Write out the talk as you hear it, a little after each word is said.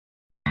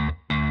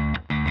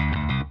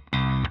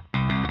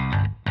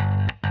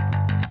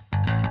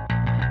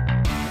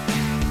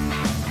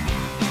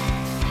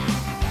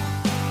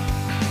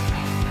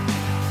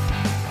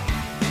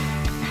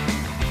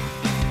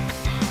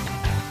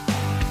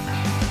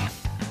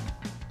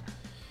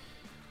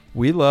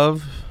We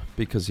love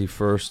because he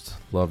first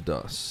loved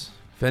us.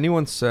 If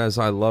anyone says,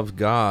 I love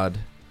God,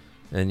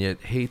 and yet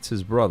hates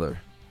his brother,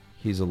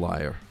 he's a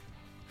liar.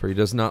 For he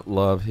does not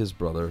love his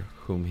brother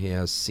whom he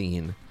has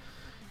seen,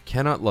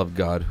 cannot love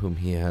God whom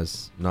he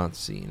has not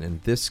seen.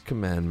 And this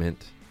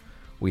commandment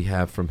we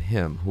have from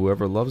him,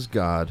 whoever loves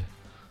God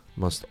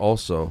must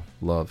also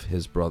love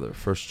his brother.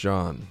 1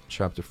 John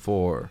chapter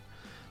 4,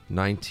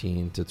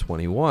 19 to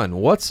 21.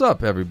 What's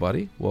up,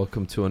 everybody?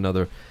 Welcome to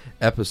another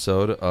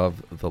episode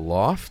of The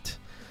Loft.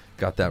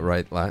 Got that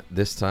right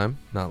this time,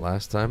 not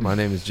last time. My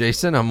name is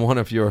Jason. I'm one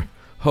of your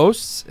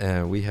hosts,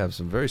 and we have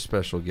some very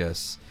special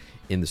guests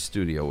in the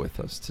studio with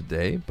us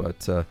today.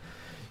 But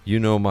you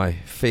know my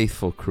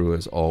faithful crew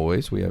as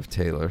always. We have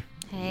Taylor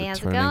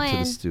returning to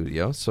the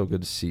studio. So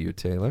good to see you,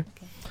 Taylor.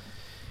 Okay.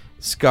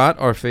 Scott,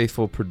 our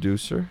faithful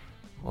producer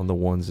on the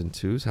ones and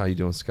twos. How you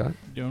doing, Scott?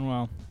 Doing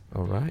well.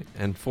 All right.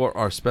 And for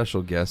our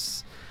special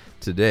guests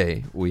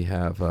today, we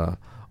have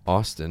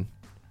Austin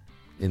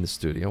in the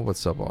studio.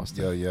 What's up,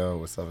 Austin? Yo.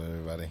 What's up,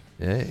 everybody?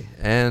 Hey.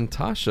 And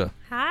Tasha.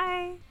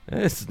 Hi.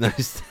 It's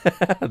nice.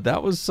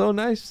 That was so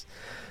nice.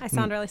 I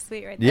sound really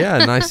sweet right there.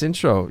 Yeah, nice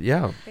intro.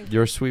 Yeah, Thank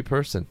you're you. a sweet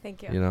person.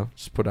 Thank you. You know,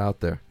 just put out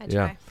there. I yeah.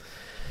 try.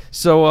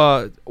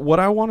 So what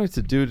I wanted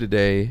to do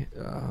today,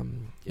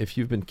 if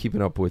you've been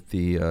keeping up with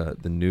the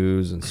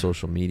news and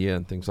social media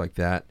and things like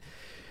that,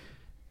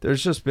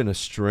 there's just been a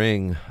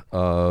string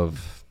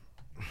of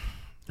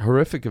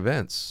horrific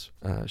events,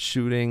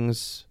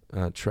 shootings,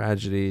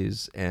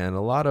 tragedies, and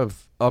a lot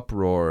of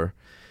uproar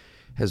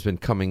has been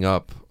coming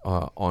up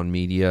on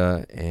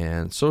media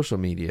and social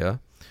media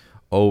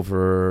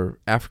over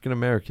African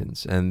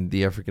Americans and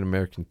the African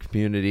American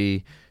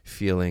community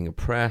feeling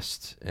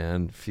oppressed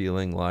and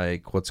feeling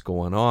like what's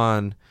going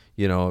on.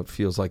 You know, it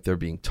feels like they're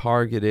being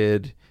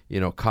targeted. You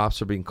know,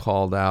 cops are being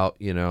called out.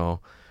 You know,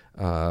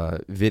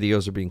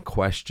 videos are being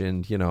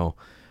questioned. You know,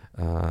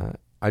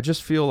 I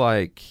just feel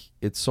like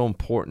it's so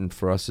important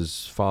for us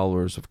as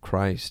followers of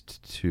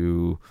Christ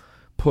to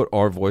put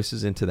our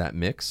voices into that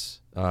mix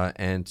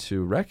and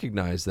to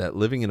recognize that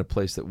living in a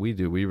place that we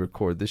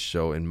record this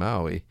show in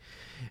Maui.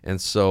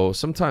 And so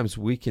sometimes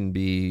we can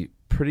be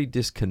pretty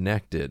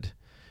disconnected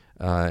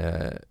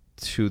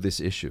to this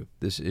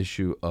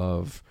issue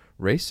of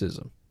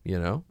racism, you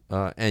know,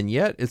 and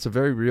yet it's a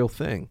very real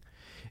thing.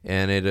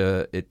 And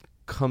it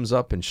comes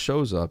up and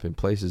shows up in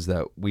places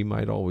that we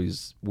might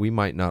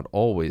not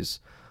always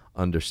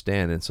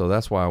understand. And so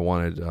that's why I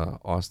wanted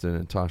Austin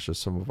and Tasha,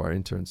 some of our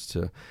interns,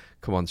 to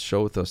come on the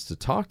show with us to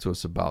talk to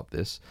us about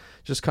this,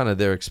 just kind of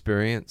their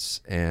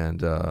experience,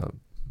 and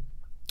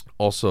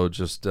also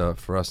just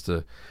for us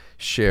to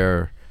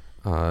share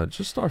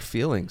just our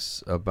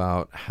feelings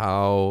about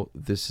how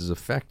this has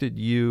affected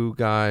you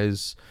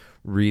guys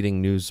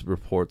reading news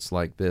reports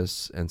like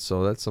this. And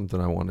so that's something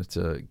I wanted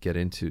to get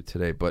into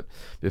today. But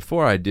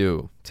before I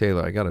do,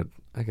 Taylor, I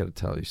gotta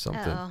tell you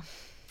something. Uh-oh.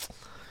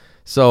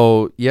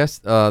 So yes,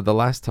 the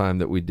last time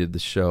that we did the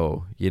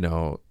show, you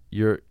know,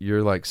 you're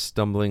like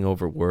stumbling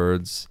over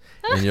words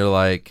and you're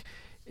like,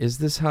 is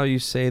this how you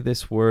say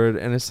this word?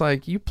 And it's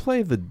like, you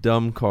play the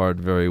dumb card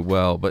very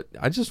well, but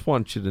I just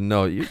want you to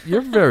know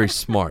you're very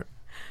smart.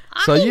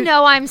 So I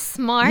know I'm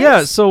smart.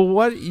 Yeah, so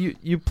what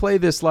you play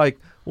this like,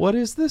 what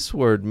does this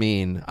word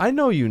mean? I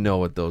know you know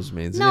what those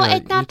means. No, you know,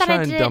 it's not that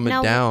I didn't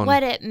know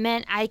what it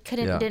meant. I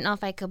Yeah. didn't know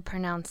if I could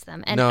pronounce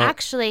them. And No,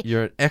 actually,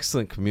 you're an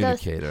excellent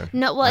communicator.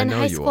 in I know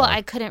high you school, are.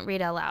 I couldn't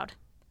read out loud.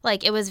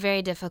 Like, it was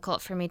very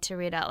difficult for me to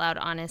read out loud,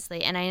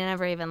 honestly. And I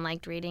never even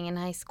liked reading in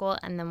high school.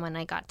 And then when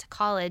I got to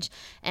college,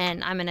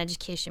 and I'm an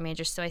education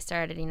major, so I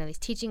started, these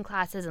teaching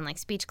classes and, like,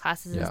 speech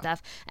classes and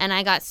stuff. And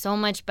I got so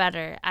much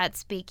better at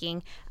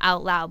speaking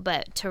out loud.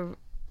 But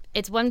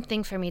it's one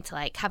thing for me to,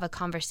 like, have a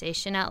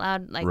conversation out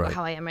loud, like Right.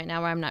 how I am right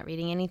now, where I'm not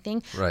reading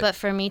anything. Right. But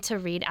for me to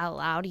read out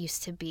loud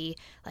used to be,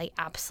 like,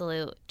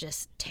 absolute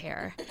just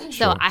terror. Sure.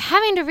 So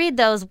having to read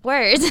those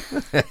words...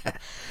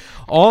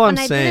 All I'm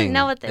I saying didn't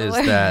know what they is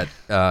were.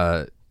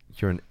 that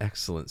you're an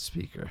excellent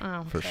speaker,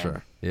 Oh, for okay.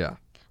 sure. Yeah.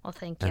 Well,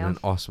 thank you. And an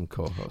awesome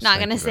co-host. Not Thank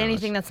going to you say very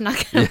anything much. that's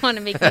not going to want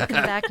to make me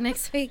come back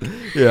next week.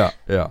 Yeah.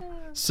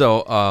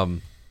 So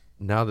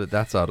now that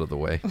that's out of the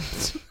way.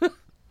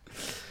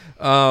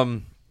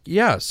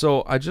 Yeah,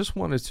 so I just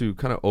wanted to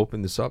kind of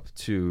open this up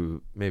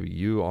to maybe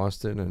you,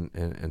 Austin,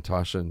 and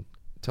Tasha, and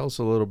tell us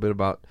a little bit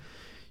about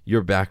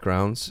your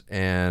backgrounds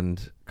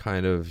and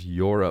kind of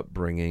your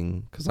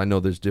upbringing, because I know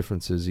there's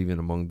differences even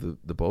among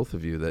the both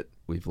of you that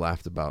we've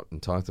laughed about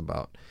and talked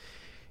about.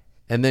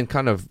 And then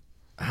kind of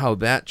how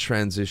that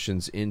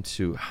transitions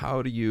into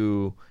how do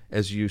you,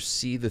 as you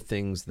see the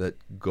things that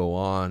go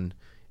on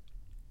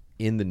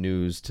in the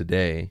news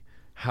today,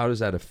 how does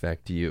that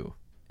affect you?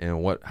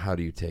 And how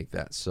do you take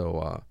that?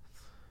 So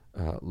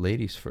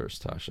ladies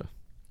first, Tasha.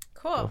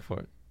 Cool. Go for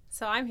it.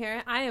 So I'm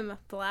here. I am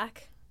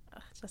black,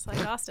 just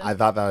like Austin. I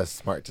thought that was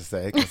smart to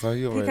say because some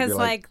people would be Because,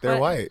 like, like, they're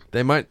what- white.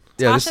 They might.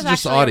 Yeah, this Tasha's is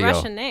just actually audio. a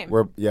Russian name.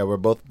 We're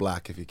both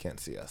black if you can't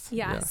see us.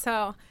 Yeah, Yeah.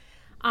 so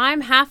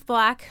I'm half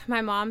black.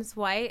 My mom's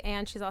white,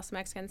 and she's also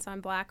Mexican, so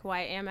I'm black,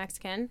 white, and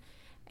Mexican.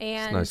 It's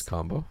And a nice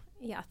combo.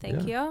 Yeah,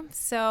 thank you.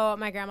 So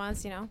my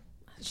grandma's,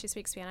 she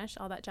speaks Spanish,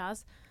 all that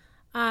jazz.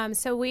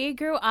 So we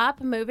grew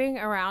up moving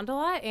around a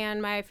lot,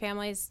 and my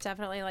family's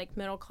definitely like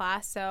middle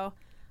class. So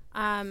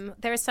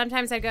there was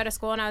sometimes I'd go to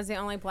school and I was the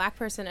only black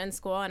person in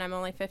school, and I'm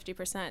only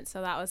 50%.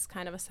 So that was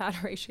kind of a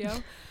sad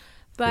ratio.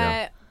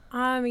 But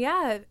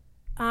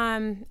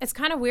it's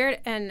kind of weird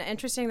and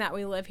interesting that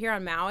we live here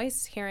on Maui,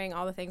 hearing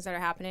all the things that are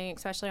happening,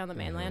 especially on the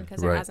mainland,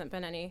 because there hasn't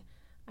been any.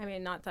 I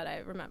mean, not that I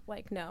remember,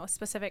 no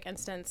specific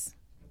instance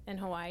in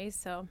Hawaii.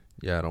 So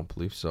yeah, I don't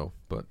believe so,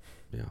 but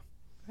yeah.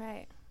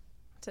 Right.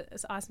 So,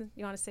 it's awesome.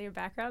 You want to say your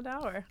background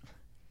now, or?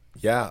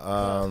 Yeah,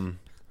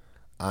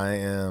 I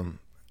am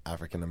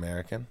African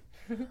American.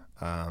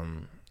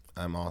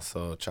 I'm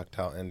also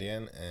Choctaw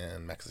Indian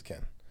and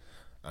Mexican.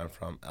 I'm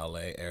from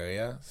LA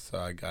area, so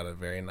I got a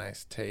very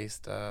nice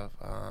taste of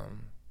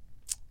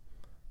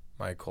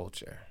my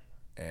culture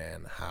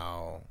and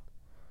how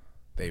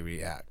they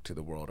react to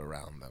the world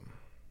around them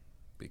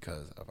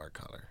because of our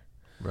color.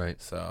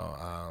 Right. So,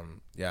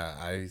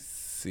 I've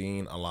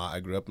seen a lot.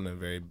 I grew up in a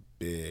very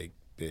big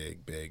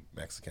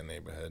Mexican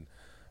neighborhood,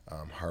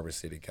 Harbor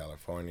City,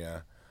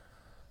 California,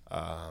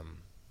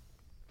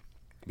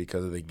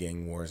 because of the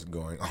gang wars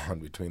going on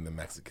between the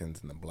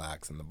Mexicans and the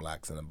blacks and the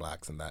blacks and the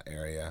blacks in that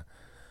area.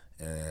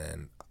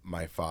 And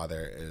my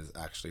father is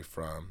actually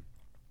from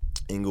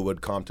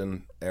Inglewood,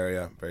 Compton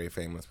area, very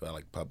famous for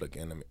like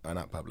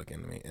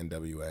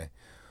NWA.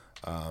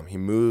 He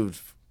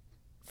moved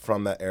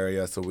from that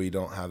area, so we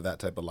don't have that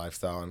type of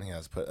lifestyle, and he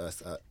has put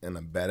us in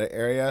a better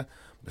area,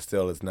 but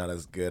still it's not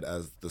as good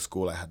as the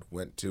school I had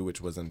went to, which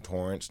was in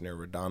Torrance near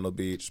Redondo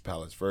Beach,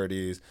 Palos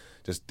Verdes,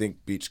 just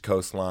think beach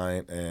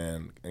coastline,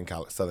 and in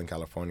Southern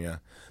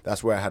California.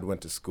 That's where I had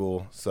went to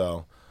school.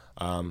 So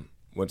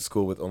went to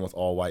school with almost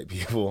all white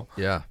people,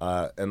 and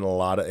a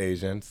lot of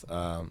Asians.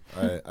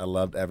 I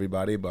loved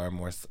everybody, but I'm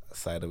more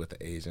sided with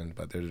the Asians,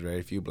 but there's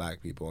very few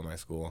black people in my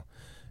school,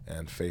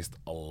 and faced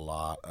a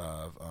lot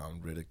of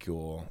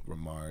ridicule,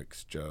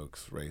 remarks,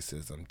 jokes,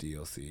 racism,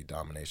 DLC,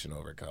 domination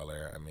over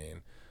color. I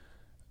mean,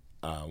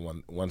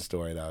 one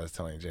story that I was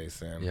telling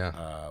Jason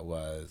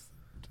was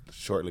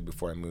shortly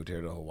before I moved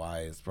here to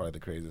Hawaii. It's probably the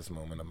craziest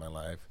moment of my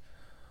life.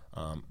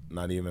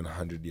 Not even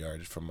 100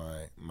 yards from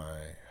my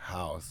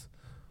house,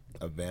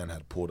 a van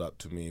had pulled up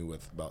to me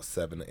with about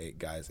 7 to 8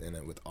 guys in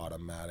it with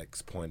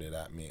automatics pointed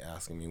at me,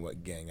 asking me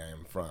what gang I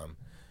am from.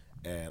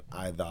 And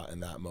I thought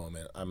in that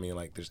moment, I mean,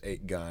 like, there's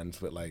 8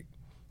 guns with, like,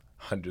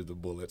 hundreds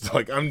of bullets.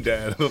 Like, I'm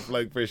dead,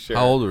 like, for sure.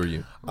 How old were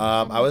you?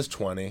 I was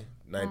 20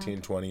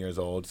 years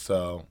old,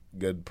 so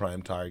good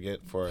prime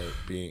target for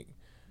being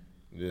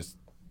just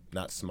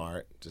not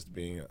smart, just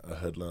being a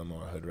hoodlum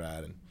or a hood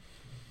rat.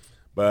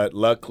 But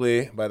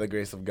luckily, by the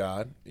grace of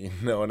God, you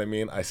know what I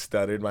mean? I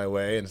stuttered my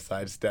way and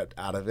sidestepped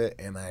out of it,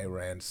 and I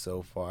ran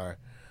so far.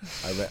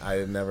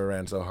 I never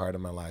ran so hard in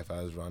my life.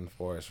 I was run,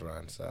 Forrest,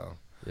 run, so.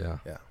 Yeah.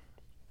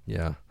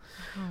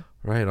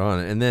 Right on.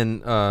 And then,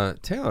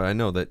 Taylor, I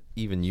know that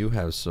even you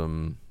have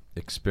some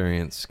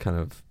experience, kind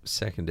of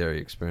secondary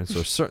experience,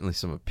 or certainly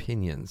some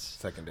opinions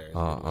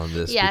on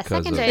this. Yeah,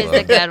 secondary is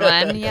a good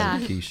one. Yeah.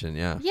 Education,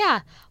 yeah.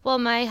 Yeah. Well,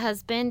 my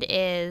husband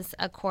is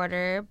a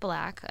quarter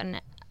black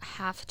and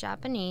half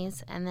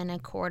Japanese, and then a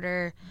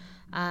quarter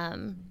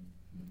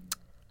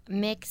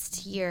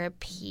mixed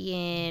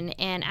European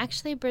and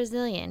actually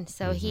Brazilian.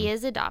 So he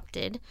is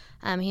adopted.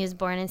 He was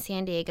born in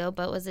San Diego,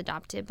 but was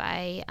adopted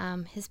by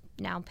his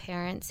now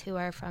parents who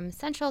are from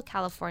Central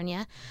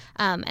California.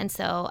 And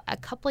so a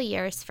couple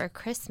years for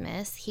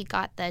Christmas, he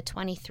got the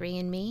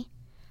 23andMe.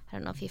 I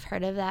don't know if you've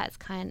heard of that.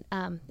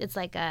 It's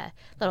like a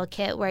little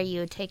kit where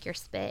you take your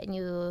spit and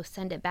you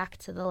send it back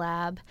to the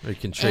lab. Or you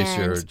can trace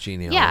your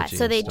genealogy. Yeah,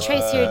 so they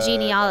trace your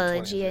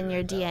genealogy and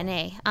your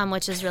DNA,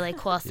 which is really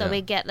cool. So we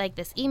get like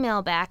this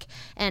email back,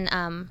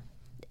 and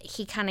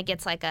he kind of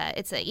gets like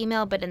it's an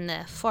email, but in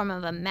the form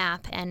of a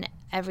map, and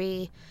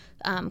every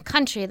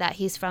country that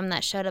he's from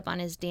that showed up on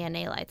his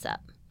DNA lights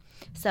up.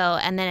 So,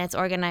 and then it's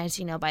organized,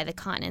 by the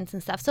continents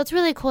and stuff. So it's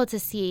really cool to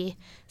see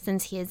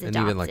since he is adopted.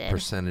 And even like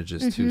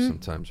percentages too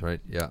sometimes, right?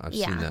 Yeah, I've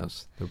seen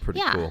those. They're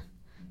pretty cool.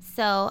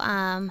 So,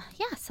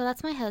 so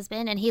that's my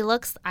husband, and he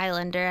looks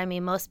Islander. I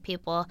mean, most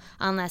people,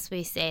 unless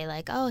we say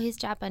like, oh, he's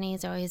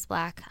Japanese or he's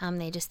black,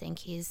 they just think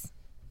he's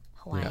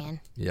Hawaiian.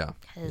 Yeah.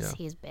 Because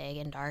he's big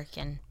and dark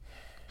and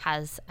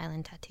has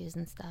island tattoos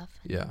and stuff.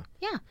 Yeah.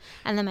 Yeah.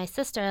 And then my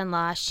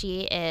sister-in-law,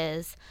 she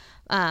is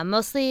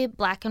mostly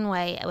black and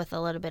white with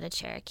a little bit of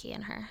Cherokee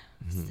in her.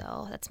 Mm-hmm.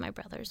 So that's my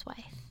brother's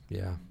wife.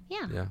 Yeah.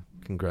 Yeah. Yeah.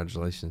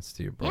 Congratulations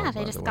to your brother. Yeah,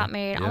 they just got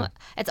married. Yeah.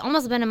 It's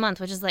almost been a month,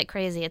 which is like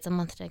crazy. It's a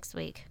month next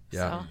week.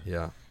 Yeah.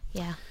 So,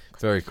 yeah.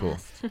 Very cool.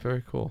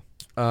 Very cool.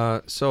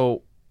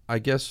 So I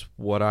guess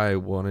what I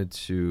wanted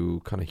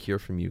to kind of hear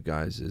from you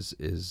guys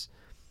is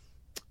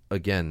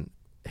again,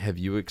 have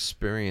you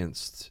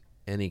experienced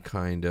any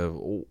kind of,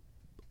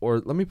 or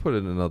let me put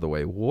it another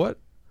way, what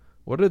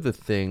are the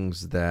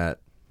things that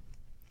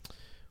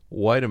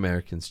white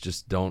Americans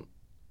just don't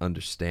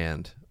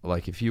understand?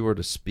 Like, if you were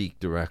to speak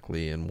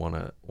directly and want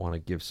to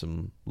give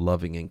some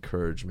loving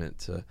encouragement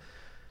to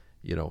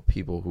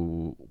people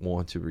who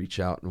want to reach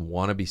out and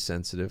want to be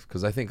sensitive,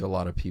 because I think a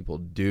lot of people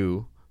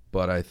do,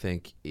 but I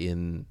think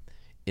in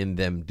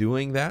them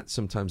doing that,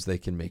 sometimes they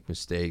can make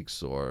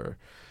mistakes or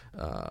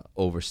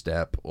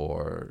overstep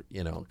or,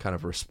 kind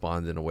of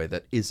respond in a way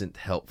that isn't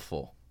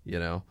helpful,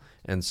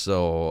 And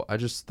so I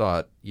just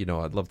thought,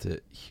 I'd love to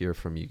hear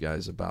from you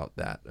guys about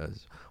that.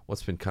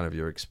 What's been kind of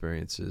your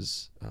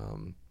experiences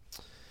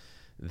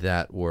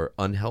that were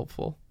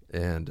unhelpful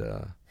and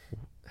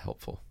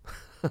helpful?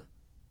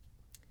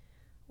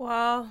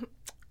 Well,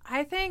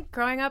 I think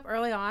growing up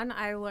early on,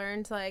 I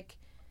learned like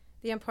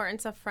the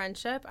importance of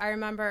friendship. I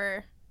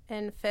remember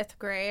in 5th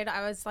grade,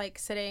 I was like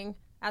sitting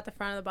at the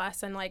front of the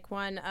bus, and like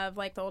one of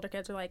like the older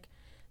kids were like,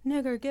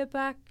 "Nigger, get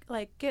back,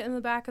 like get in the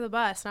back of the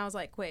bus." And I was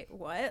like, "Wait,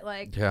 what?"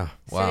 Like, yeah,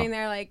 wow. Sitting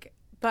there like,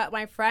 but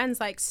my friends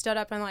like stood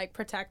up and like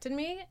protected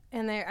me,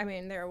 and they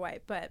were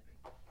white, but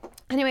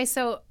anyway,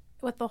 so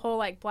with the whole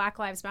like Black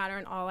Lives Matter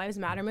and All Lives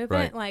Matter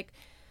movement, Right.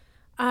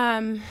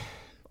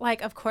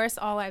 like of course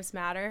all lives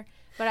matter,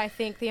 but I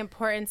think the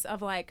importance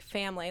of like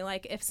family,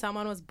 like if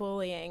someone was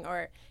bullying,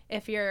 or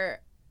if you're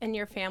in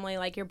your family,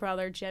 like your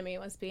brother Jimmy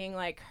was being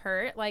like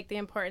hurt, like the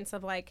importance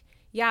of like,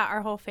 yeah,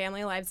 our whole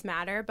family lives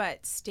matter,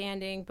 but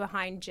standing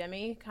behind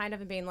Jimmy kind of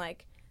and being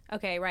like,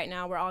 okay, right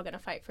now we're all going to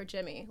fight for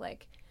Jimmy.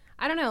 Like,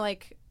 I don't know,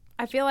 like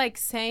I feel like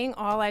saying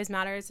all lives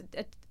matters,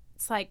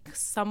 it's like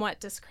somewhat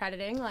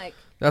discrediting. Like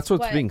that's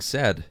what's being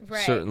said.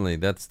 Right. Certainly,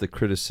 that's the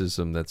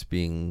criticism that's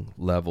being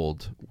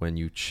leveled when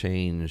you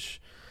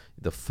change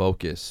the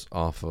focus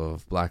off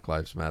of Black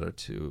Lives Matter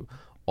to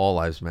All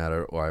Lives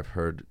Matter, or I've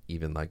heard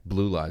even like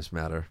Blue Lives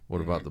Matter.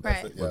 What about the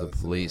Right. the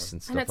police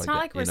and stuff and it's like not that?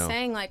 like we're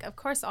saying like, of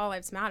course all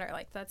lives matter.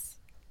 Like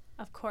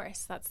of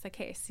course that's the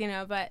case,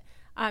 But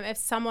if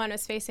someone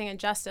is facing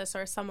injustice,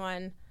 or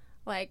someone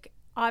like,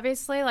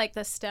 obviously like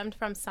this stemmed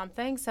from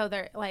something, so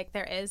there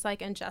is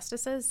like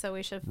injustices, so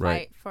we should fight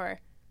Right. for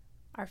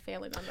our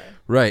family member.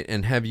 Right.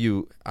 And have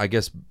you, I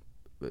guess,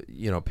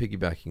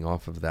 piggybacking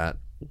off of that,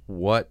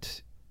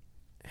 what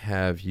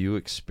have you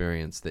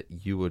experienced that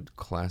you would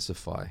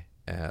classify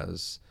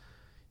as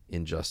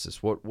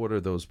injustice? What are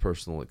those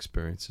personal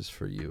experiences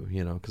for you?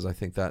 Because I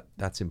think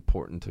that's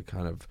important to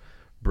kind of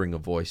bring a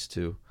voice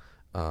to,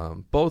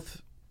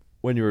 both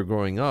when you were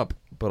growing up,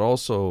 but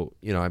also,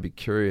 I'd be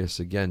curious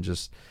again,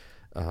 just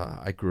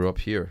I grew up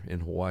here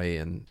in Hawaii,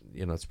 and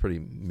it's pretty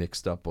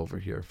mixed up over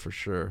here for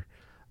sure.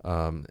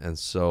 And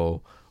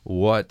so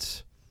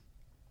what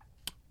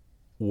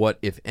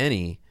if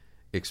any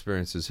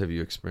experiences have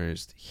you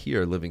experienced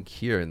here, living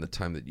here, in the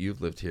time that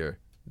you've lived here,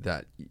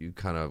 that you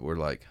kind of were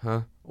like,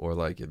 huh? Or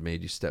like it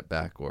made you step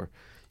back, or,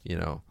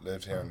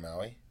 Lived here in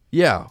Maui?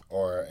 Yeah.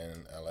 Or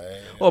in LA?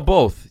 Well,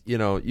 both.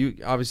 You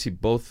obviously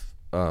both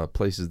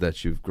places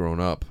that you've grown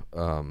up,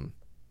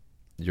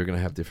 you're going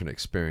to have different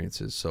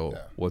experiences. So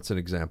Yeah. what's an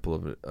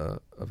example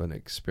of an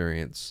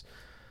experience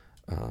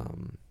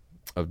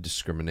of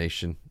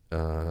discrimination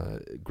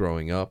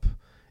growing up,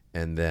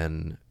 and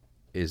then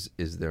is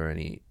there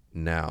any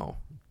now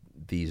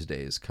these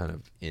days kind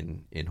of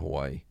in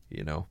Hawaii,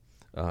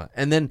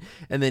 and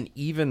then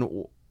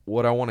even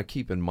what I want to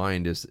keep in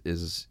mind is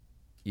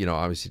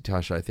obviously,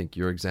 Tasha, I think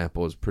your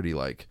example is pretty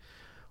like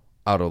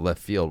out of left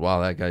field.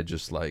 Wow, that guy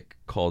just like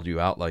called you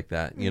out like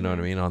that, you know what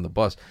I mean, on the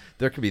bus.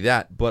 There could be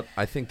that, but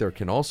I think there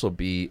can also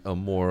be a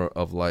more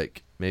of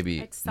like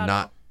maybe Like subtle.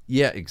 not,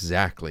 yeah,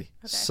 exactly,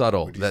 Okay.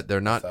 subtle, Would you that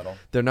they're not subtle?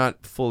 they're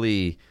not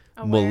fully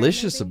Aware,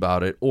 malicious maybe?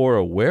 about it or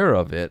aware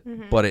of it,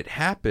 but it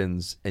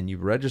happens and you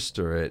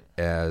register it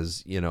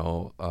as,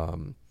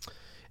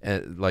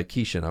 and like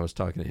Keishan, I was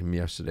talking to him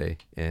yesterday,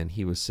 and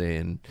he was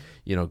saying,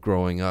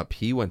 growing up,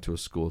 he went to a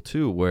school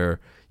too where,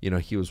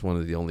 he was one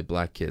of the only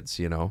black kids,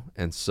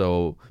 and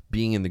so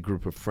being in the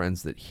group of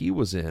friends that he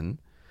was in,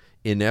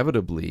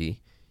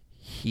 inevitably,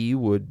 he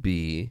would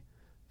be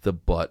the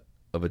butt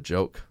of a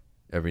joke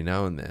every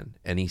now and then.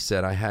 And he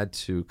said, I had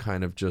to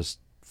kind of just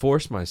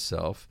force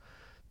myself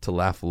to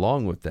laugh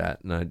along with that,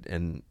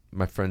 and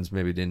my friends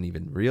maybe didn't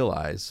even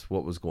realize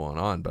what was going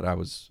on, but I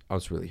was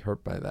really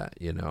hurt by that,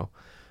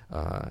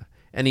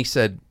 and he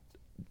said,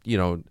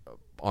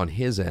 on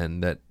his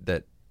end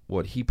that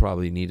what he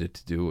probably needed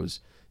to do was,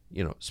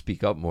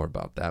 speak up more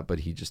about that, but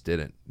he just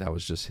didn't. That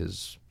was just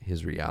his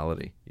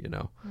reality,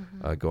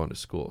 going to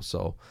school.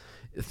 So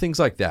things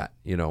like that,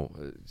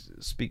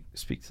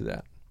 speak to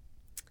that.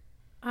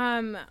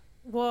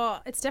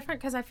 Well, it's different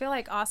because I feel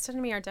like Austin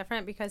and me are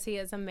different because he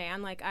is a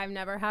man. Like, I've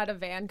never had a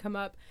van come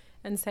up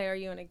and say, "Are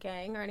you in a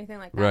gang?" or anything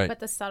like that. Right.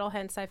 But the subtle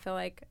hints I feel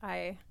like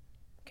I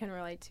can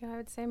relate to, I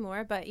would say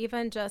more. But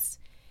even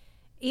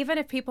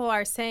if people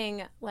are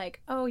saying like,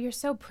 "Oh, you're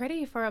so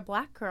pretty for a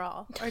black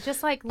girl," or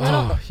just like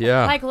little,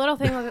 like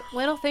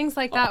little things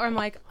like that, where I'm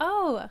like,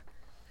 "Oh."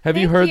 Have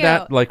you thank heard you.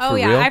 that like for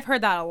yeah, real? I've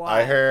heard that a lot.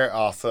 I heard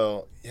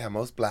also,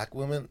 most black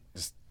women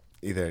just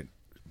either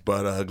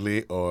butt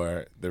ugly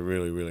or they're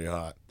really, really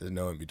hot. There's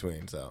no in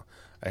between. So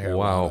I hear a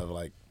lot of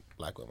like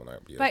black women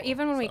aren't beautiful. But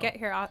even when we so. get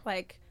here,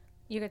 like,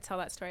 you could tell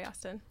that story,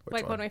 Austin. Which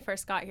like one? when we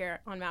first got here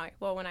on Maui.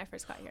 Well, when I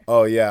first got here.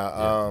 Oh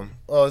yeah.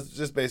 Well, it's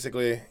just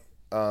basically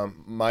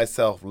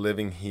myself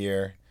living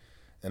here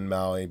in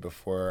Maui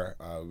before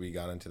we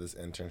got into this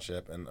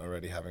internship and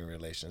already having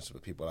relationships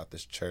with people at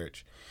this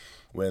church,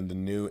 when the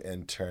new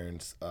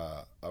interns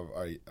of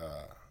our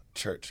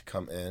church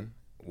come in,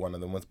 one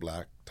of them was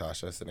black,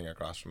 Tasha, sitting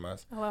across from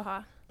us.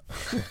 Aloha.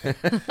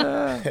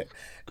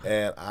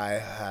 And I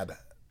had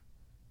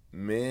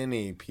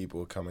many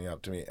people coming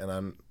up to me,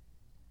 and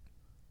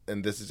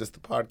this is just the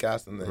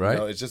podcast, and then, right.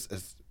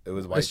 It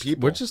was white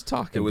people. We're just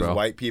talking. It was bro.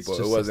 white people.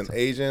 It wasn't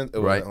Asians. It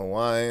wasn't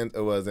Hawaiians.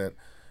 It wasn't,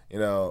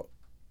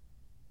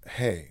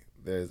 hey,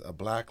 there's a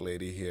black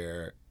lady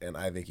here, and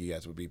I think you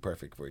guys would be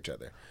perfect for each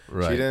other.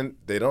 Right.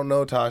 They don't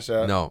know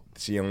Tasha. No.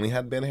 She only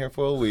had been here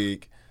for a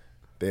week.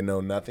 They know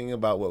nothing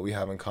about what we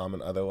have in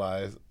common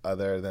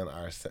other than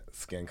our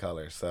skin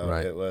color.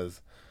 So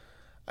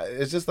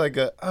it's just like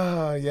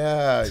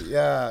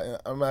yeah,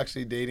 I'm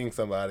actually dating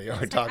somebody or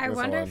talking to someone. I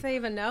wonder if they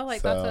even know,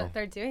 that's what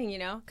they're doing,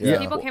 Yeah.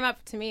 People came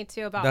up to me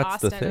too about That's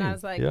Austin, the thing. and I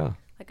was like, yeah.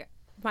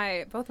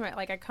 I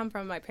come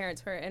from my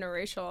parents were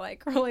interracial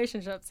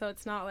relationship, so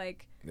it's not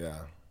like, yeah,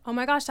 oh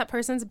my gosh, that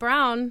person's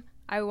brown,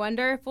 I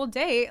wonder if we'll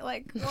date.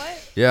 Like,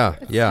 what? Yeah,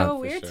 it's yeah. so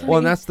weird to me. Well,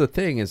 and that's the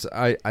thing is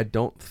I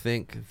don't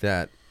think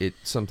that it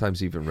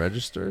sometimes even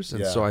registers,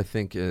 and so I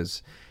think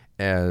as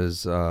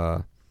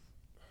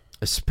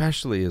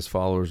especially as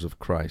followers of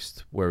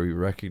Christ, where we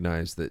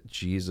recognize that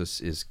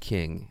Jesus is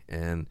King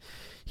and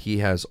He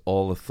has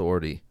all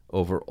authority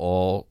over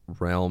all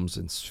realms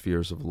and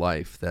spheres of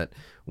life, that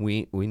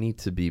we need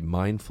to be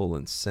mindful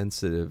and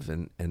sensitive,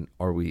 and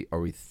are we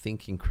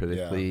thinking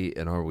critically,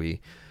 and are we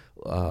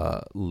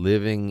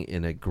living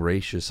in a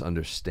gracious,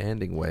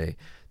 understanding way,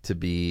 to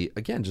be,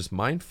 again, just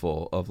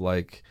mindful of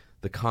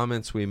the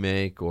comments we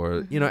make,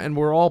 or and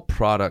we're all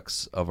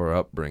products of our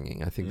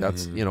upbringing. I think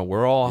that's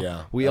we're all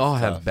we all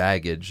have tough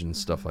baggage and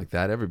stuff like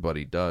that.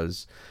 Everybody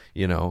does,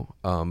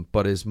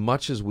 but as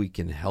much as we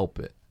can help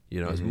it,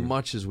 as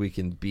much as we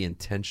can be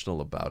intentional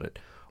about it,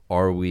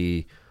 are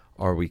we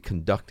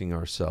conducting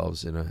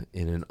ourselves in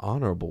an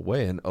honorable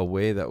way, in a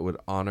way that would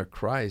honor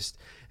Christ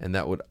and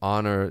that would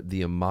honor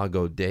the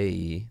imago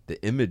Dei,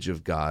 the image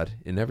of God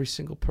in every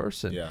single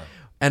person. Yeah.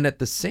 And at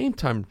the same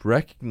time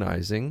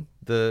recognizing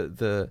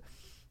the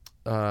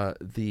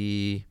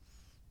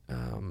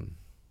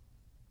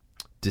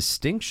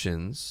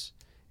distinctions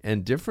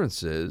and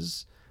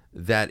differences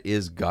that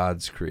is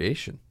God's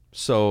creation.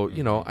 So,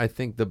 I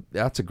think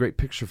that's a great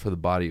picture for the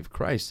body of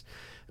Christ.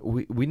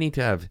 We need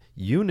to have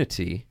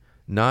unity,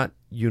 not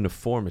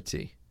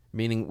uniformity,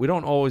 meaning we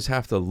don't always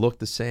have to look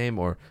the same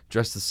or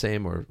dress the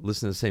same or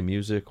listen to the same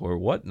music or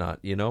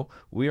whatnot.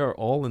 We are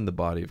all in the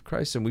body of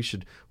Christ, and we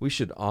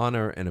should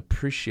honor and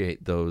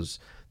appreciate those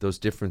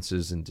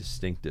differences and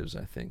distinctives,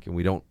 I think. And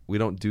we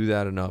don't do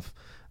that enough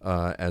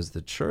as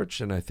the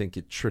church, and I think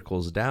it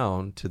trickles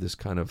down to this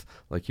kind of,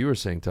 like you were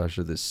saying,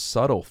 Tasha, this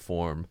subtle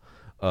form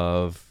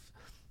of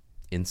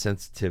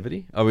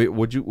insensitivity. I mean,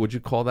 would you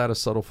call that a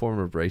subtle form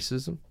of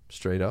racism,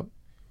 straight up?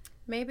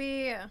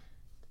 Maybe a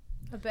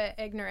bit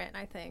ignorant,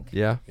 I think.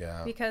 Yeah.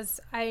 Because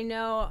I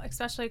know,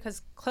 especially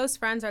because close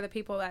friends are the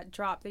people that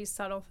drop these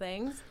subtle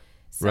things.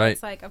 So right.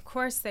 It's like, of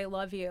course they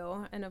love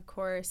you, and of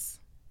course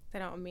they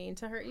don't mean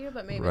to hurt you,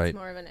 but maybe right. it's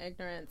more of an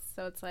ignorance.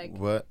 So it's like,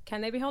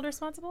 can they be held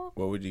responsible?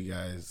 What would you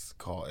guys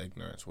call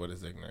ignorance? What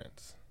is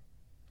ignorance?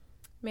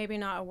 Maybe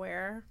not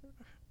aware,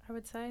 I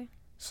would say.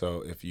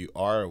 So if you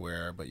are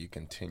aware, but you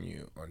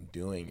continue on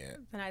doing it,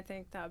 then I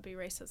think that would be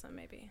racism,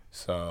 maybe.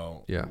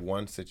 So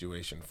one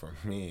situation for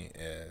me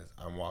is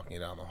I'm walking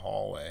down the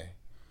hallway,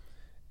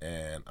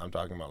 and I'm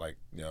talking about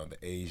the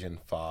Asian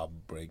fob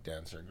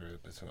breakdancer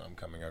group is who I'm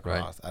coming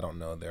across. Right. I don't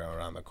know they're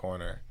around the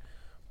corner,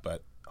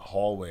 but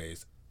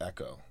hallways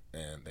echo.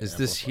 And is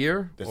this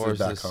here or is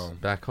this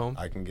back home?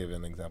 I can give you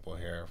an example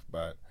here,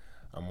 but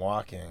I'm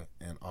walking,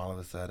 and all of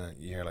a sudden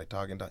you hear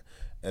talking,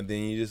 and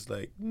then you just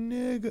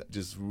nigga,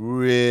 just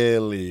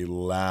really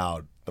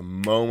loud. The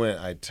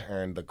moment I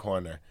turned the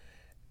corner,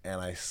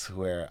 and I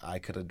swear I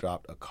could have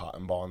dropped a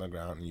cotton ball on the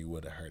ground and you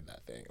would have heard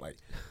that thing.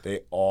 They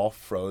all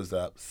froze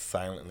up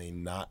silently,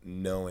 not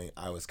knowing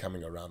I was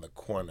coming around the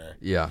corner.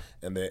 Yeah.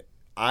 And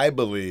I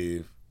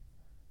believe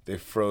they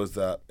froze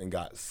up and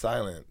got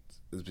silent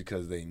is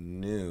because they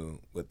knew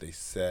what they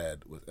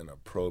said was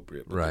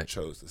inappropriate, but they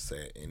chose to say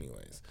it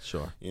anyways.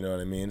 Sure. You know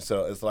what I mean?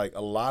 So it's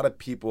a lot of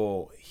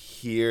people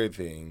hear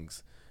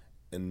things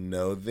and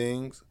know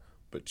things,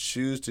 but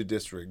choose to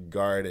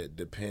disregard it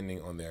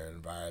depending on their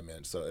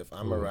environment. So if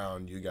I'm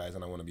around you guys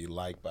and I want to be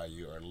liked by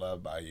you or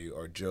loved by you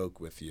or joke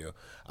with you,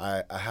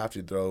 I have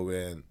to throw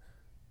in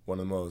one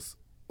of the most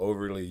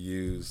overly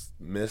used,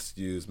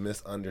 misused,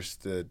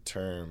 misunderstood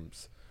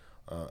terms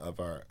of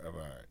our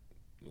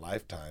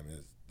lifetime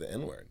is the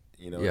N-word.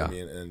 You know what I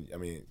mean? And I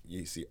mean,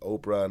 you see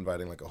Oprah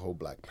inviting a whole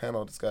black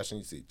panel discussion.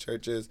 You see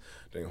churches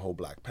doing a whole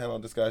black panel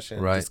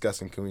discussion,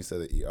 discussing can we say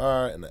the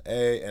ER and the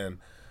A and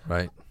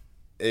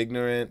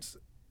ignorance,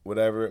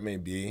 whatever it may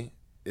be.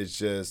 It's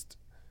just,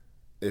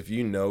 if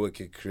you know it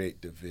could create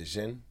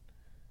division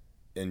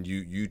and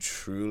you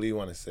truly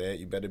want to say it,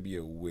 you better be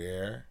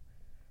aware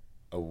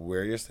of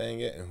where you're saying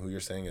it and who you're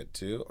saying it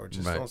to, or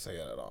just Right. don't say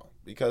it at all.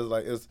 Because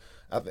like it's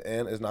at the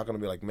end, it's not going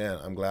to be like, man,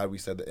 I'm glad we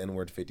said the N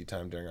word 50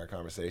 times during our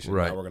conversation.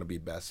 Right. Now we're going to be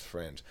best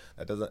friends.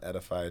 That doesn't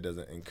edify. It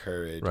doesn't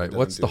encourage. it Right. doesn't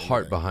What's do the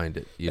heart anything. behind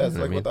it? You Yeah, know it's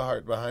what like I mean? with the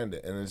heart behind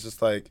it, and it's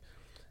just like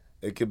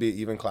it could be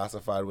even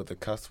classified with a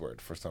cuss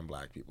word for some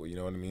black people. You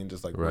know what I mean?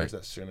 Just like Right. words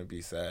that shouldn't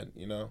be said.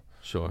 You know.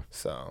 Sure.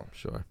 So,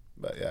 Sure.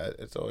 but yeah,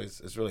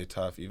 it's really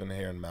tough even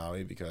here in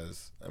Maui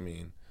because I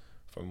mean,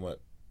 from what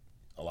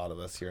a lot of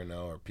us here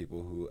know or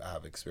people who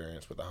have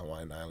experience with the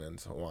Hawaiian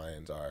Islands,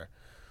 Hawaiians are,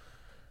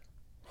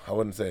 I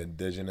wouldn't say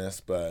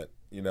indigenous, but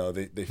you know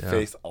they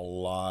face a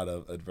lot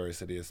of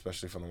adversity,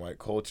 especially from the white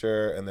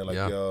culture, and they're like,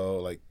 yo,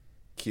 like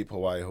keep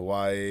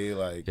Hawaii,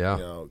 like Yeah.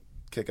 you know,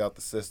 kick out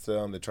the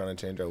system. They're trying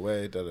to change our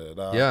way. Da da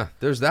da. Yeah,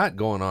 there's that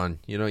going on.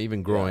 You know,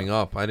 even growing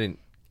up, I didn't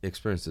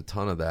experience a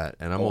ton of that,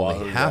 and I'm Oahu,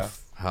 only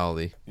half Haole,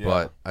 Yeah.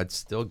 but I'd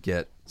still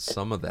get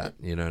some of that.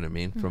 You know what I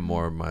mean? From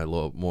more of my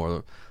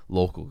more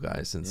local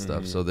guys and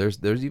stuff. So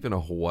there's even a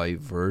Hawaii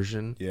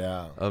version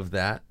Yeah. of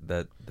that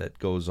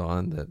goes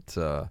on. That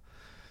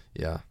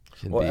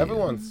can Well, be,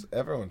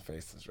 everyone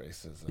faces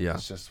racism. Yeah.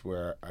 It's just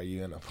where are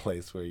you in a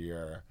place where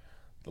you're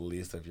the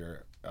least of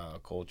your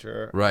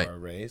culture Right. or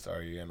race, or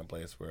are you in a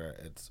place where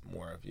it's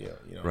more of you?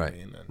 You know right,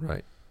 what I mean? And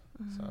right,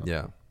 So,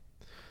 yeah.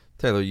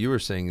 Taylor, you were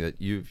saying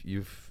that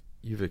you've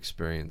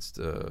experienced,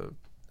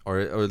 or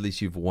at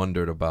least you've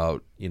wondered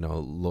about, you know,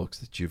 looks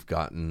that you've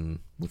gotten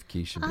with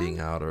Keisha being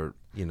out, or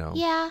you know.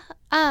 Yeah.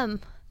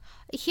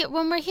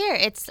 When we're here,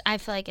 I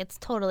feel like it's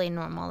totally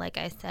normal. Like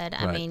I said,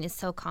 I Right. mean, it's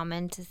so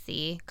common to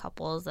see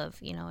couples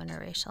of, you know,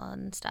 interracial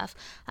and stuff.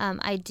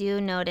 I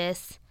do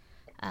notice,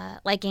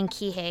 like in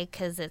Kihei,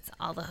 because it's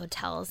all the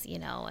hotels, you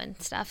know,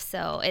 and stuff.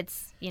 So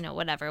it's, you know,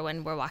 whatever.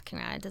 When we're walking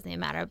around, it doesn't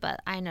even matter.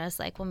 But I notice,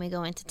 like, when we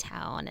go into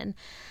town and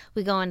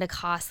we go into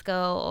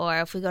Costco, or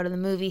if we go to the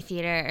movie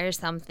theater or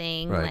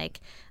something, Right. like,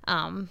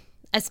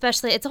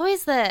 especially, it's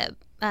always the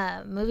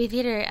movie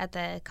theater at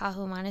the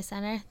Kahumanu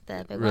Center,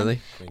 the big Really?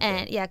 one.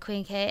 And yeah,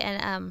 Queen K.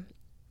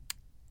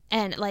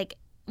 And like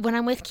when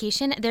I'm with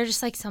Keishan, they're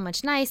just like so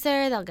much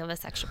nicer. They'll give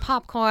us extra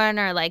popcorn,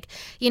 or like,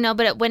 you know,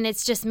 but when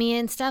it's just me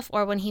and stuff,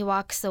 or when he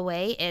walks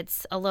away,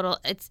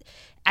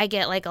 I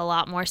get like a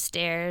lot more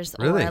stares.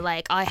 Really? Or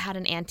like, I had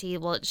an auntie,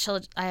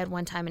 I had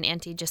one time an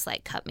auntie just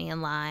like cut me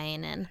in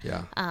line, and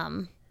Yeah.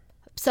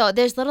 so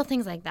there's little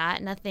things like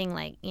that, nothing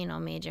like, you know,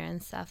 major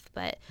and stuff.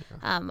 But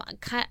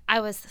I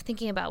was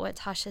thinking about what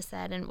Tasha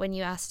said, and when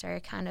you asked her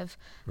kind of,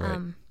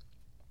 Right.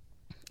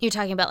 you're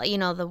talking about, you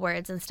know, the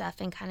words and stuff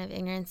and kind of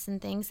ignorance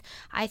and things.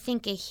 I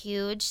think a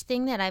huge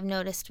thing that I've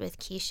noticed with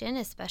Keishan,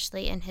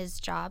 especially in his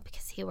job,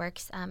 because he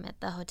works at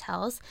the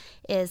hotels,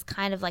 is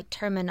kind of like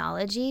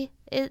terminology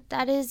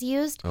that is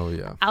used Oh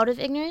yeah. out of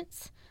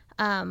ignorance.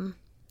 And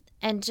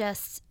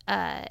just...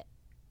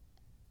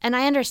 and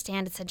I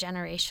understand it's a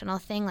generational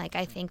thing. Like,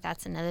 I think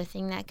that's another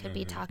thing that could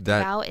be talked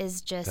about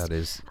is just... That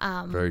is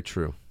very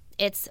true.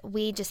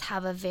 We just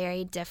have a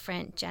very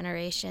different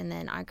generation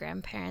than our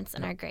grandparents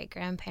and our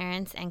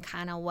great-grandparents, and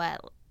kind of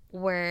what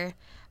we're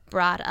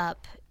brought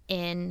up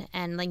in,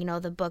 and, like, you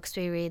know, the books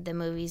we read, the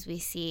movies we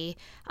see,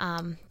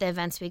 the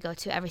events we go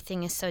to,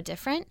 everything is so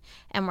different,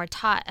 and we're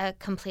taught a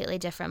completely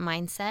different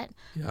mindset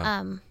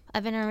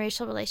of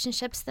interracial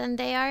relationships than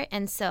they are.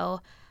 And so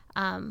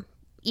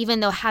even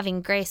though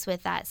having grace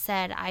with that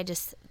said,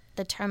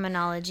 the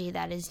terminology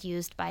that is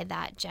used by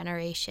that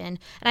generation.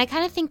 And I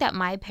kind of think that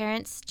my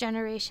parents'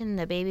 generation,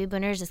 the baby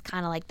boomers, is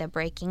kind of like the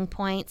breaking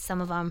point. Some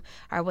of them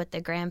are with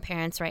the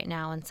grandparents right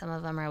now, and some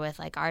of them are with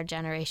like our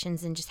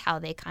generations, and just how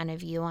they kind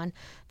of view on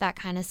that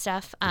kind of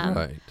stuff.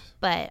 Right.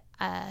 But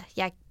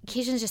yeah,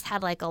 Keishan's just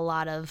had like a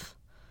lot of...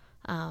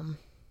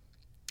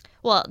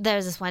 Well, there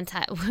was this one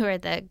time we were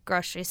at the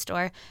grocery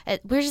store.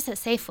 We were just at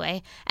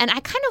Safeway. And I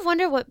kind of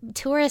wonder what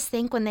tourists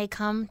think when they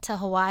come to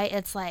Hawaii.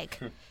 It's like,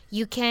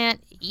 you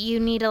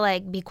need to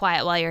like be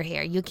quiet while you're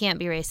here. You can't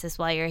be racist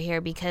while you're here,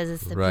 because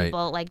it's the Right.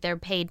 people, like, they're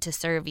paid to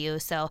serve you.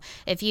 So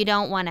if you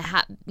don't want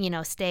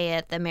to stay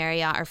at the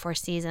Marriott or Four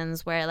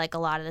Seasons, where like a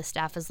lot of the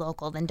staff is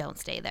local, then don't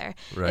stay there.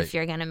 Right. If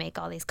you're going to make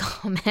all these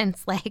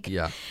comments, like,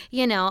 Yeah.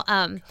 you know,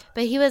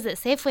 but he was at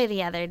Safeway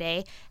the other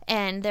day,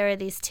 and there were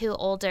these two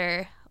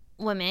older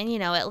women, you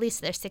know, at least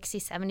they're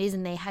 60s, 70s,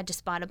 and they had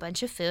just bought a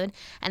bunch of food,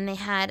 and they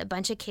had a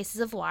bunch of cases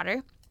of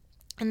water,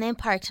 and they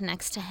parked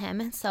next to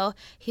him. And so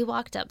he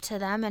walked up to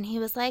them, and he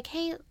was like,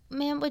 "Hey,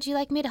 ma'am, would you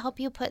like me to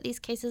help you put these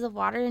cases of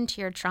water into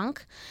your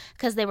trunk?"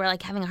 Because they were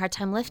like having a hard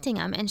time lifting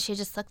them. And she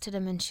just looked at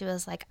him, and she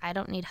was like, "I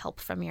don't need help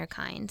from your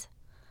kind."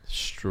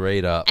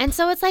 Straight up. And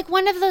so it's like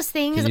one of those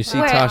things. Can you see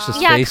where, Tasha's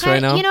face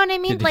right now? You know what I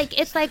mean? Could you- Like,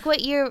 it's like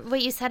what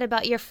you said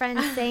about your friend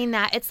saying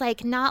that. It's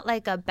like not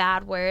like a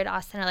bad word,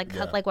 Austin, or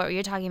like what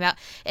you're talking about.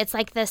 It's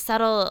like the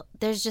subtle.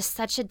 There's just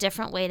such a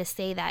different way to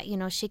say that. You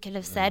know, she could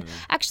have said,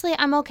 "Actually,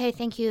 I'm okay,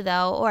 thank you,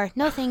 though," or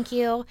 "No, thank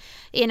you,"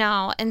 you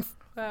know, and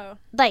Whoa.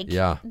 like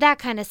that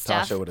kind of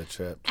stuff. Tasha would have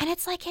tripped. And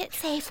it's like at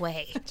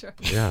Safeway.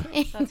 Yeah.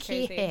 That's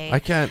crazy. I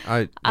can't.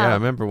 I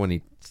remember when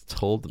he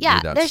told me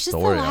that there's just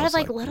story. a I lot was of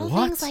like little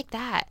what? things like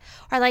that.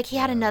 Or like he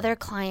had another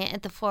client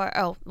at the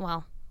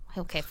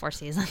okay, 4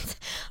 seasons,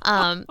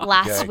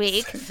 last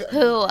week,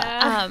 who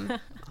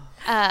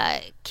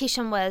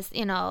Keishan was,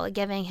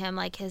 giving him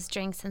like his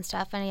drinks and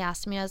stuff, and he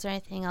asked me, is there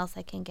anything else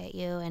I can get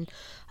you? And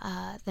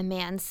the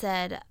man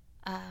said,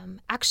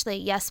 actually,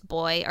 yes,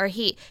 boy. Or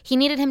he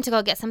needed him to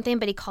go get something,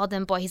 but he called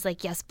him boy. He's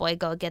like, yes, boy,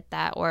 go get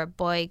that. Or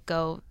boy,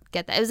 go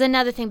get that. It was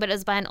another thing, but it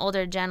was by an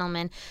older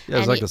gentleman. Yeah, it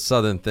was like a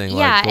Southern thing.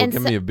 Yeah, like, well,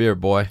 give me a beer,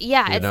 boy.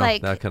 Yeah, it's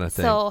like that kind of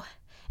thing. So,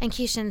 and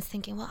Keishan's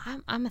thinking, well,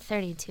 I'm a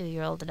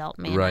 32-year-old adult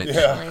man. Right.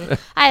 Actually. Yeah.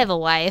 I have a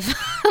wife.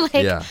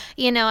 Yeah.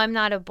 I'm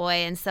not a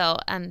boy, and so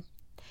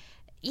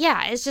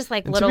yeah, it's just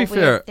like And little to be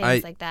weird fair,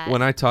 things like that.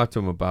 when I talked to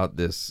him about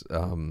this,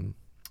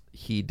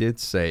 he did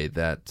say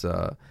that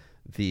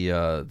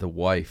the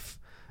wife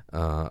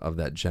of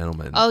that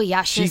gentleman. Oh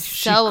yeah, she's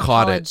so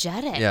caught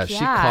apologetic. it. Yeah, she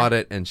caught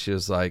it, and she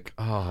was like,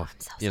 "Oh,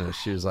 so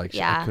she was like,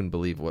 Yeah. I couldn't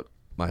believe what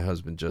my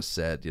husband just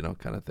said,"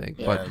 kind of thing.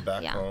 Yeah. But And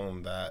back Yeah.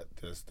 home, that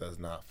just does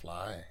not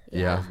fly.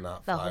 Yeah. It does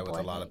not The fly whole with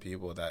a boy lot of thing.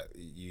 people that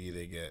you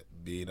either get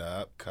beat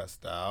up,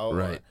 cussed out,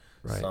 Right,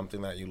 or right.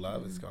 something that you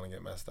love is going to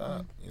get messed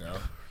up,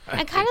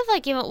 And kind of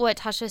like what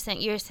Tasha was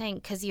saying, you were saying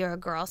because you're a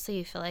girl, so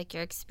you feel like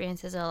your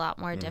experiences are a lot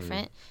more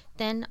different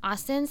than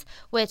Austin's,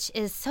 which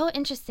is so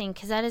interesting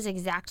because that is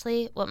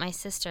exactly what my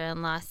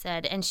sister-in-law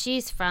said, and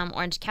she's from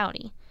Orange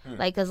County,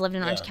 like has lived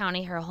in Orange Yeah.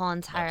 County her whole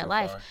entire too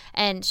life, far.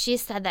 and she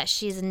said that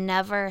she's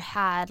never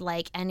had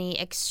like any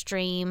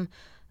extreme,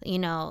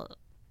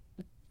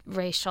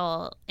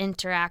 racial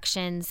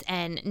interactions,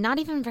 and not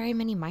even very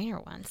many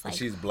minor ones. Like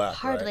she's black,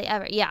 hardly right?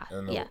 ever. Yeah,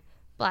 And the yeah.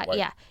 Black, white-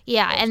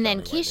 yeah. Orange And then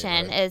County white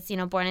Keishan neighborhood.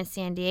 is, born in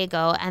San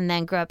Diego and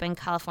then grew up in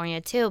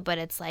California too. But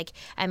it's like,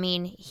 I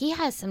mean, he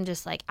has some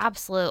just like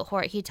absolute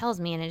horror. He tells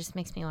me, and it just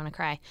makes me want to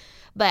cry.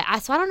 But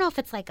so I don't know if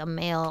it's like a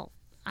male.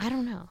 I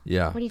don't know.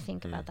 Yeah. What do you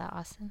think about that,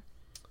 Austin?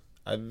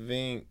 I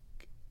think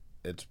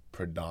it's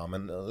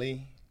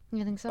predominantly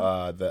You think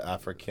so? the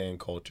African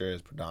culture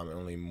is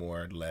predominantly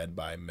more led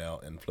by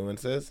male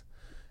influences,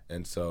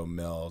 and so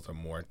males are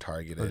more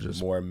targeted.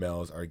 More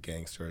males are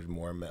gangsters.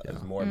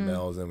 There's more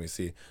males than we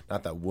see.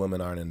 Not that women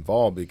aren't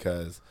involved,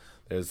 because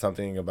there's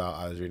something about,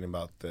 I was reading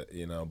about the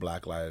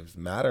Black Lives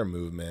Matter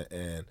movement,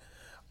 and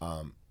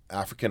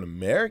African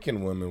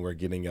American women were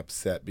getting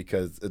upset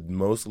because it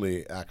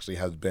mostly actually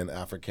has been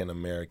African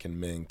American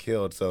men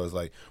killed. So it's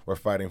like we're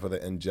fighting for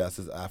the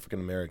injustice of African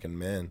American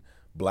men.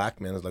 Black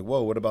men is like,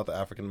 whoa, what about the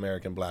African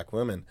American black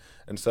women?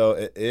 And so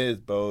it is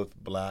both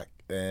black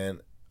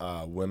and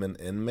women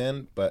and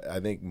men, but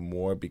I think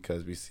more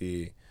because we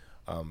see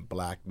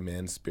black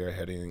men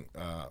spearheading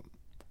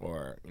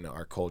or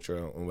our culture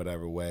in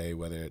whatever way,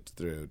 whether it's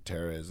through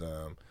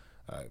terrorism,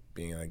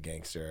 being a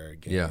gangster,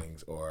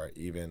 gangs, or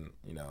even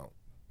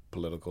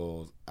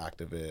political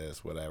activists,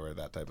 whatever,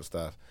 that type of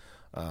stuff.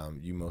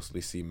 You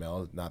mostly see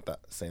males. Not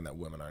that saying that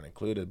women aren't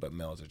included, but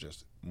males are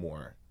just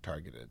more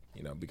targeted.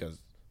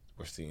 Because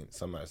we're seeing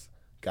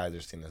guys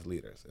are seen as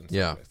leaders in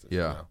some places.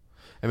 Yeah.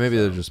 And maybe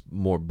they're just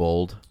more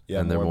bold,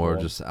 and they're more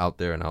bold. just out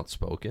there and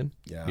outspoken.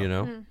 Yeah.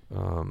 Yeah.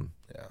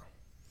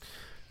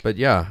 But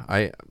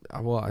I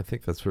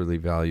think that's really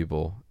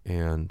valuable,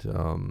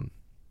 and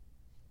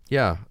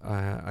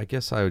I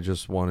guess I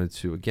just wanted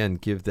to again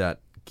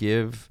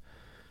give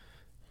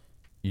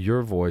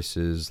your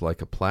voices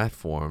like a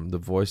platform, the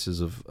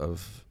voices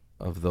of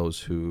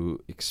those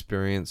who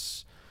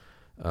experience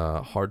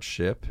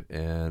hardship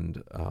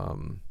and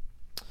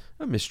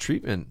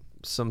mistreatment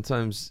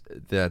sometimes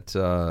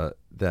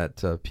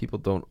that people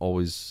don't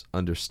always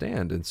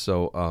understand. And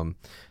so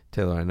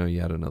Taylor, I know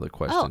you had another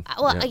question.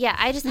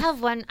 I just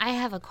have one. I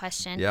have a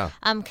question. Yeah.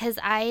 Because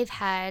I've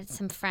had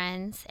some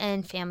friends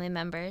and family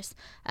members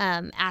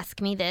ask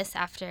me this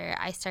after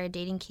I started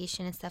dating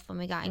Keishan and stuff when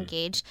we got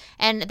engaged,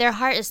 and their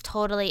heart is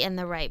totally in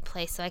the right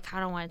place. So I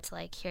kind of wanted to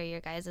like hear your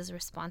guys'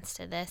 response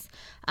to this.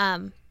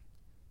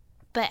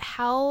 But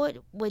how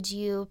would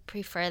you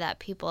prefer that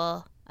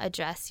people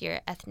address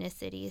your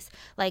ethnicities?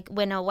 Like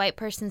when a white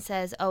person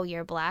says, "Oh,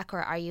 you're black,"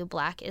 or "Are you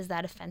black?" Is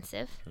that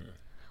offensive?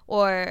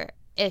 Or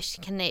is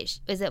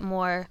it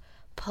more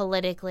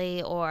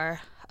politically or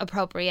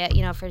appropriate,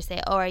 for to say,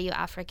 "Oh, are you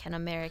African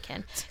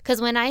American?" Because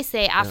when I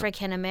say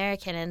African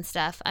American and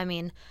stuff, I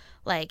mean,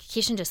 like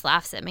Keishan just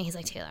laughs at me. He's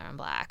like, "Taylor, I'm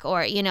black."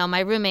 Or my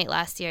roommate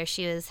last year,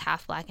 she was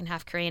half black and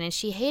half Korean, and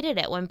she hated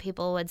it when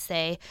people would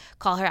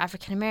call her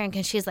African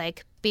American. She's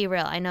like, "Be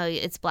real. I know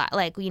it's black.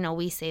 Like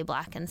we say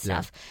black and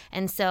stuff."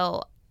 And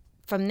so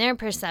from their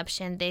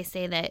perception, they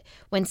say that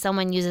when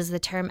someone uses the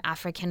term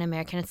African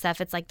American and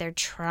stuff, it's like they're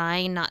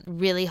trying not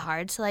really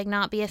hard to like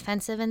not be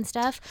offensive and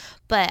stuff.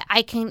 But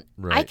I can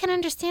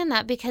understand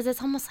that, because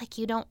it's almost like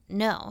you don't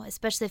know,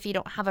 especially if you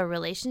don't have a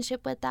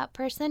relationship with that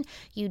person.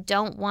 You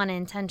don't want to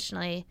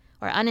intentionally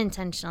or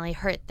unintentionally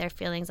hurt their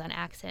feelings on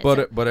accident.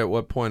 But at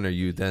what point are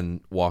you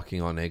then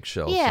walking on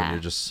eggshells? Yeah. And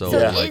you're just so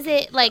is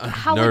it like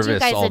how would you nervous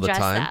guys all the address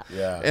time? that?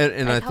 Yeah.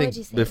 And Like, I how would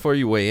you think say before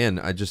you weigh in,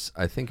 I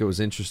think it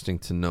was interesting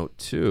to note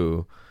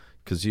too,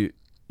 because you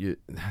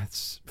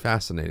that's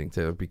fascinating,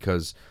 Taylor,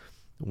 because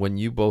when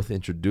you both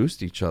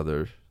introduced each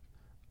other,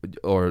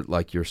 or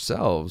like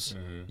yourselves,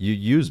 you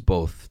use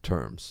both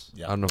terms.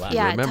 Yeah. I don't know if you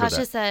Yeah, remember Tasha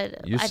that.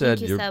 said. You I said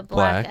think you you're said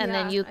black, and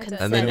then Yeah, you I did.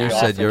 consider and then you You're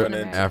said you're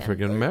African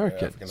African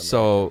American. African-American.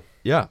 So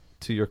yeah,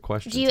 to your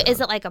question. Do you? Is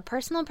Tara. it like a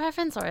personal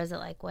preference or is it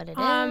like what it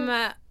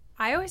is?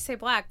 I always say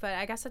black, but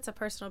I guess it's a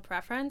personal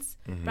preference.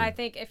 Mm-hmm. But I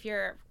think if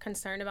you're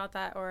concerned about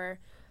that, or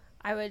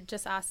I would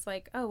just ask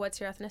like, oh, what's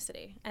your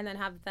ethnicity? And then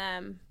have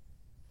them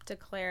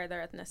declare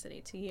their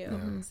ethnicity to you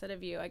instead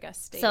of you, I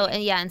guess, stating. So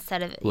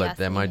instead of Let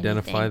them saying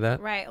identify anything, that?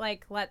 Right,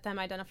 like let them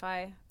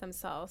identify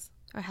themselves.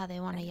 or how they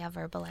want to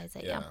verbalize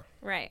it. Yeah.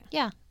 Right.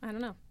 Yeah. I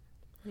don't know.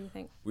 What do you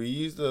think? We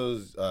use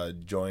those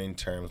joined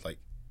terms like,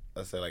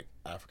 let's say like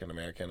African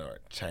American or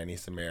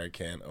Chinese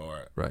American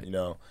or, Right. you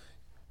know,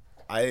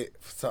 I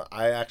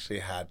actually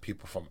had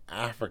people from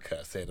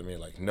Africa say to me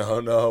like,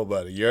 no,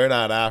 buddy, you're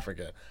not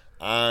African.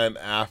 I'm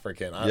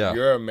African.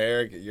 You're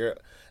American.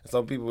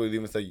 Some people would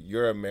even say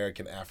you're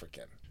American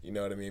African. You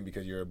know what I mean?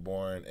 Because you're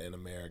born in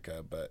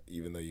America, but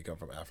even though you come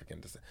from African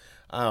descent.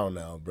 I don't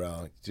know,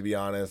 bro. To be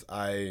honest,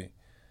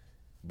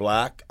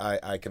 black,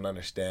 I can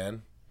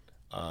understand.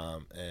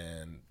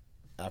 And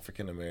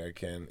African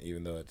American,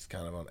 even though it's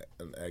kind of on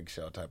an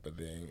eggshell type of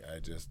thing,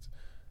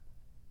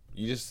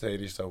 you just say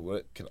to yourself,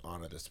 what can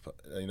honor this?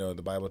 You know,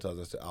 the Bible tells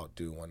us to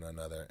outdo one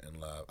another in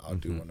love,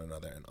 outdo one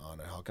another in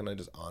honor. How can I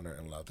just honor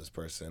and love this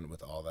person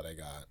with all that I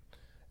got?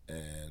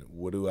 And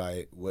what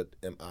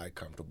am I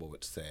comfortable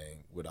with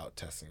saying without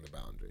testing the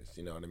boundaries?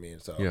 You know what I mean?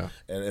 So,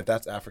 and if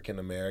that's African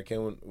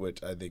American,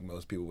 which I think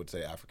most people would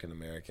say African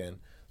American,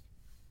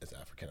 it's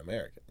African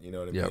American. You know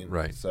what I mean? Yeah,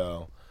 right.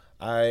 So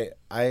I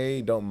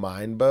don't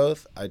mind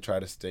both. I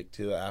try to stick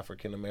to the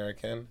African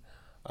American.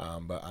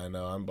 But I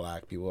know I'm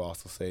black. People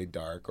also say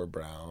dark or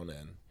brown,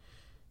 and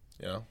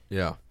you know.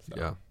 Yeah.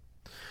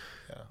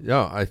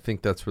 I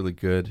think that's really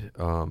good,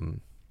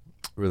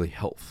 really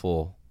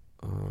helpful.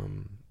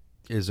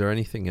 Is there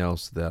anything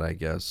else that I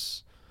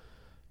guess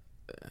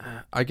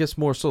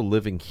more so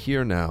living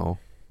here now,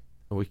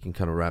 and we can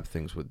kind of wrap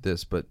things with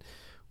this, but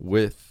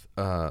with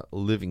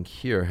living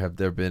here, have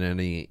there been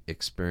any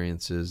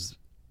experiences,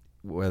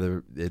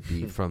 whether it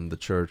be from the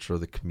church or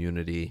the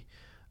community,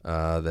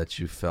 that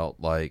you felt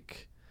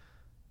like,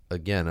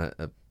 again,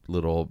 a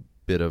little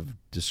bit of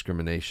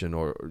discrimination,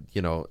 or,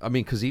 you know, I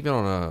mean, because even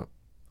on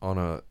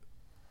a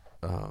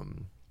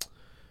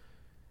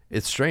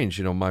it's strange,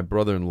 you know, my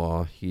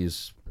brother-in-law,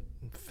 he's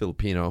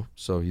Filipino,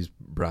 so he's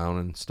brown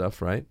and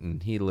stuff, right?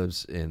 And he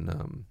lives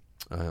in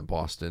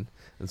Boston.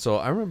 And so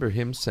I remember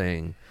him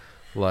saying,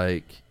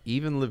 like,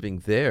 even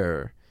living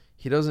there,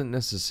 he doesn't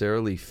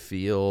necessarily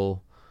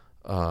feel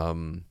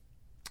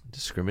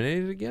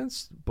discriminated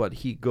against, but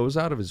he goes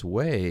out of his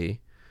way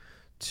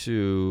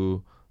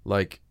to,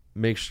 like,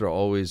 make sure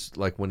always,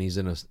 like, when he's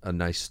in a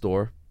nice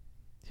store,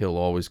 he'll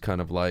always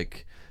kind of,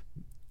 like,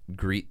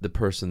 greet the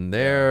person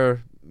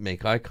there,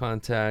 make eye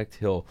contact.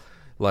 He'll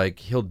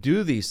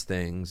do these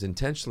things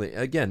intentionally.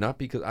 Again, not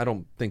because, I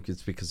don't think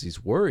it's because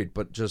he's worried,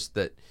 but just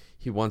that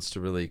he wants to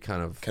really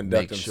kind of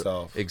conduct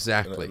himself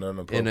exactly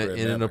in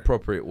an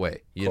appropriate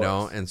way, you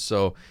know. And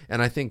so,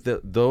 and I think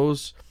that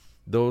those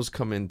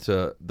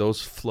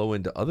flow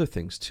into other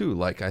things too.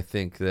 Like, I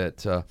think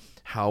that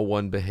how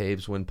one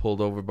behaves when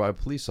pulled over by a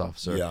police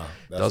officer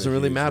doesn't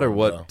really matter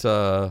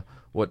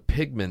what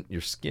pigment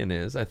your skin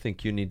is. I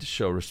think you need to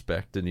show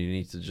respect, and you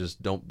need to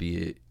just don't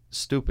be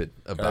stupid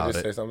about it. Can I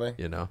just say something?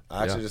 You know,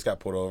 I actually just got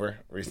pulled over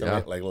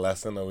recently, like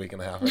less than a week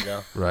and a half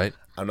ago. Right.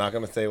 I'm not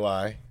gonna say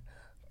why,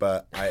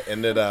 but I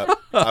ended up.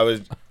 I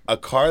was a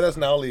car that's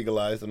now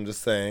legalized. I'm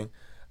just saying.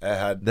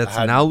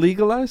 Now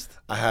legalized?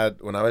 Oh. I had,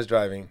 when I was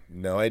driving,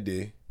 no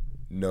ID,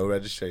 no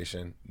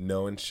registration,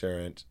 no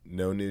insurance,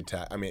 no new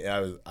tax. I mean, I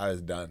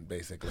was done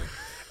basically.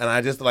 And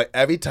I just, like,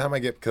 every time I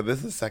get, because this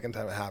is the second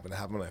time it happened. It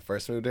happened when I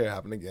first moved here. It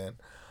happened again.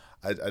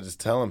 I just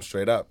tell them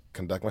straight up,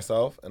 conduct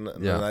myself in a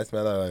nice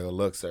manner. I go,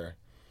 look, sir,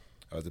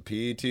 I was a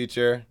PE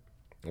teacher.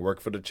 I work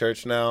for the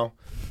church now.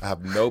 I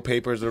have no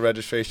papers or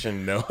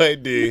registration, no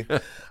ID.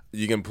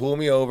 You can pull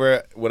me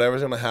over. Whatever's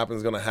going to happen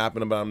is going to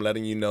happen, but I'm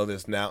letting you know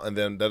this now. And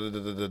then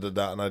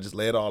da-da-da-da-da-da. And I just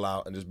lay it all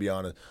out and just be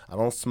honest. I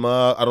don't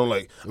smug. I don't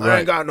I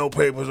ain't got no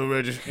papers or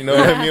registration. You know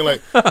what I mean?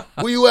 Like,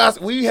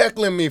 what you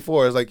heckling me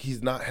for? It's like,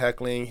 he's not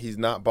heckling. He's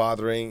not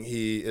bothering.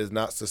 He is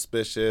not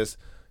suspicious.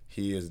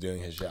 He is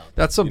doing his job.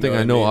 That's something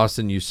I know, I mean?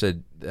 Austin, you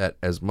said that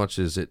as much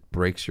as it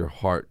breaks your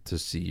heart to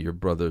see your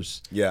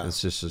brothers and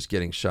sisters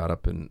getting shot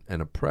up and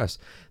oppressed,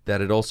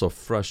 that it also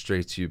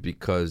frustrates you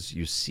because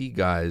you see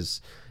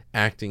guys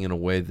acting in a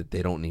way that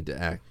they don't need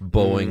to act,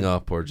 bowing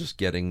up or just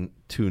getting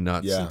too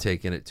nuts and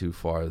taking it too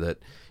far, that,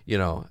 you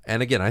know.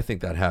 And again, I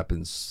think that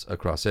happens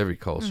across every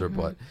culture,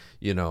 but,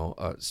 you know,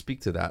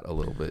 speak to that a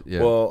little bit.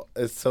 Yeah. Well,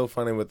 it's so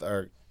funny what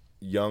our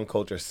young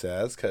culture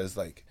says, because,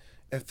 like,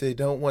 if they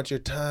don't want your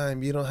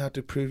time, you don't have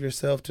to prove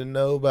yourself to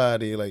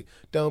nobody. Like,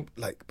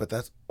 but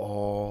that's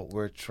all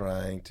we're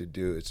trying to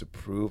do, is to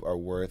prove our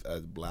worth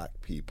as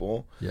black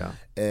people. Yeah.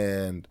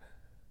 And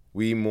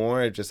we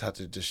more just have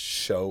to just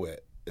show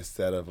it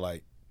instead of,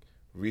 like,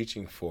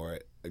 reaching for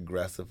it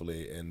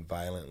aggressively and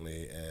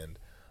violently. And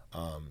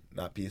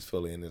not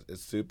peacefully, and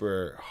it's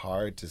super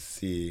hard to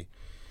see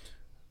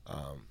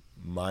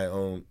my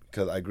own,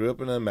 because I grew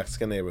up in a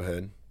Mexican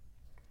neighborhood,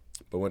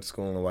 but went to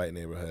school in a white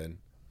neighborhood.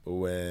 But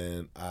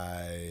when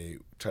I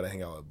try to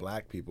hang out with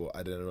black people,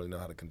 I didn't really know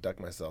how to conduct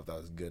myself that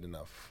was good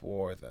enough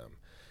for them.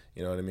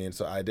 You know what I mean?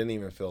 So I didn't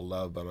even feel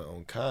loved by my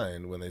own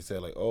kind when they say,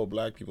 like, oh,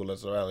 black people,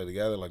 let's rally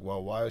together. Like,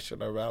 well, why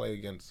should I rally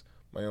against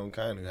my own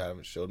kind who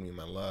haven't showed me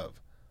my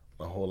love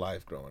my whole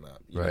life growing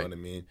up? You know what I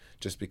mean?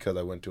 Just because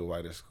I went to a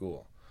whiter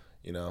school,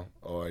 you know,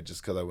 or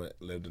just because I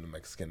lived in a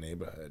Mexican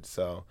neighborhood.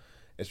 So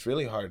it's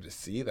really hard to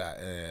see that,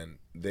 and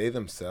they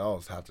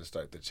themselves have to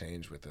start the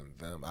change within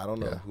them. I don't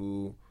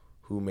know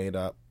who made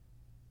up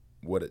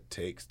what it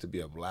takes to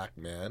be a black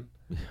man,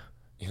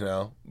 you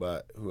know,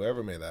 but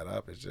whoever made that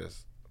up is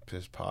just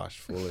pish posh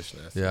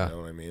foolishness. You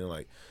know what I mean?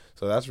 Like,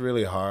 so that's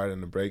really hard,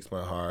 and it breaks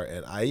my heart.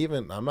 And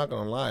I'm not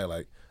gonna lie,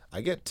 like,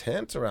 I get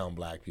tense around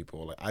black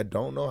people. Like, I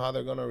don't know how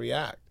they're gonna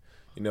react.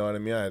 You know what I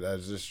mean?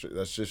 That's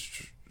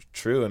just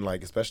true. And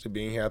like, especially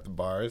being here at the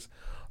bars,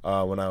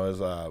 when I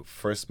was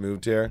first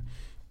moved here,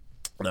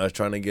 and I was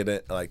trying to get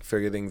it, like,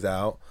 figure things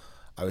out,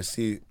 I would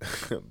see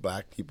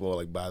black people,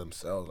 like, by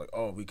themselves, like,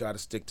 oh, we got to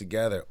stick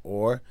together.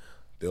 Or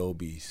they'll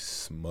be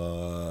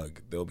smug.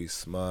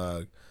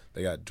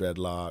 They got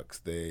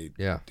dreadlocks. They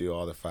do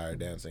all the fire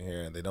dancing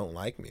here, and they don't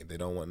like me. They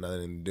don't want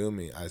nothing to do with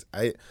me.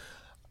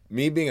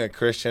 Me being a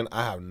Christian,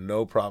 I have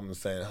no problem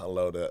saying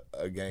hello to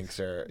a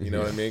gangster. You know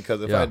what I mean?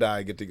 Because if I die,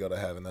 I get to go to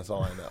heaven. That's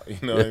all I know.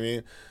 You know what I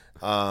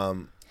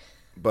mean?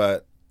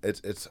 But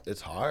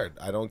it's hard.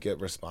 I don't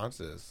get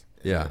responses.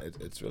 Yeah,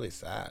 it's really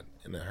sad,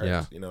 and it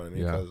hurts. You know what I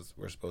mean? Because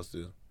we're supposed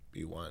to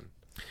be one.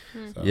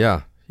 So.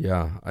 Yeah.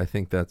 I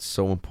think that's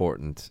so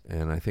important,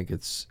 and I think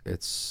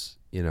it's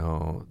you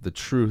know, the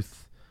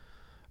truth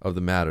of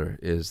the matter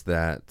is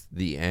that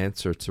the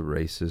answer to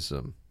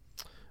racism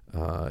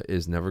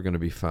is never going to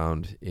be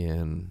found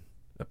in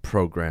a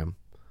program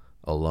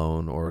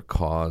alone or a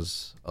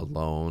cause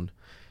alone.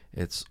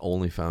 It's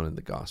only found in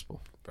the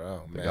gospel.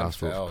 Bro, the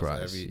gospel of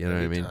Christ. You know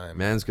what I mean? Time.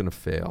 Man's going to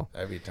fail.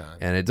 Every time.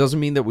 And it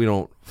doesn't mean that we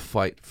don't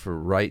fight for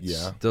rights.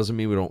 Yeah. Doesn't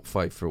mean we don't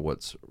fight for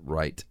what's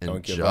right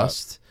and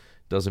just.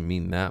 Doesn't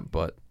mean that.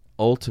 But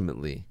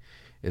ultimately,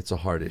 it's a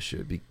hard issue.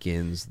 It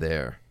begins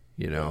there,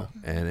 you know,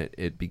 and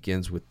it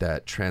begins with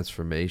that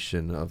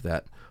transformation of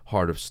that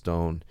heart of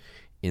stone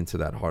into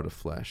that heart of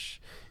flesh.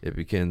 It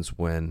begins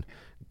when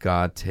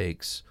God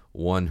takes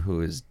one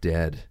who is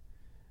dead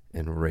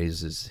and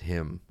raises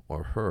him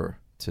or her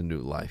to new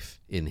life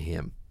in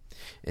him.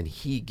 And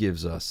he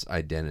gives us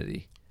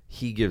identity.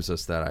 He gives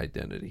us that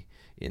identity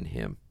in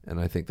him. And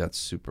I think that's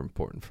super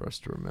important for us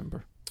to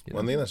remember.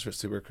 One thing that's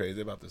super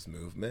crazy about this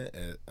movement,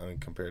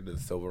 compared to the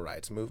civil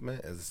rights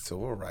movement, is the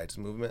civil rights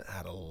movement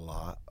had a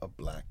lot of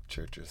black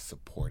churches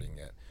supporting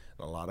it.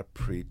 And a lot of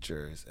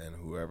preachers and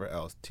whoever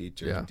else,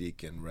 teachers,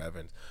 deacon,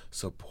 reverends,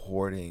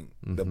 supporting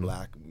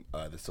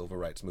the civil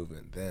rights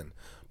movement then.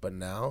 But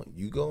now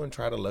you go and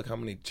try to look how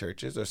many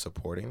churches are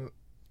supporting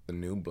the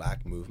new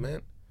black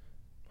movement.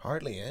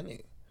 Hardly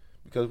any.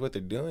 Because what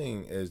they're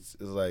doing is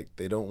like,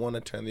 they don't want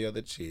to turn the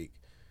other cheek.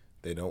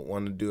 They don't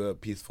want to do a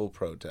peaceful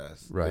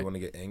protest. Right. They want to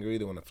get angry.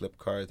 They want to flip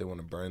cars. They want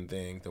to burn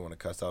things. They want to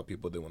cuss out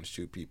people. They want to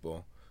shoot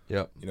people.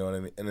 Yep. You know what I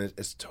mean? And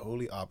it's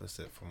totally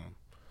opposite from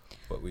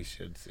what we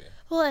should see.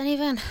 Well, and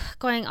even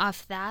going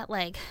off that,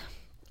 like,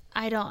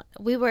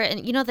 we were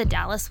in, you know, the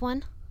Dallas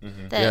one?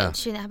 The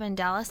shooting that happened in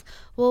Dallas?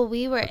 Well,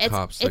 we were,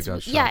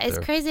 it's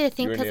crazy to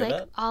think, because,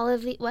 like, all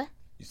of the, what?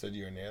 You said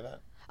you were near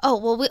that? Oh,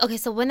 well,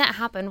 so when that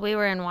happened, we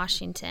were in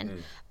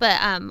Washington.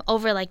 But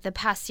over, like, the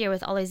past year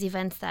with all these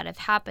events that have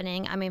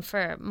happening, I mean,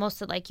 for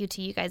most of, like,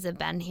 you guys have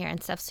been here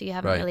and stuff, so you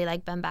haven't really,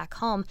 like, been back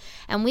home.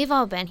 And we've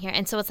all been here.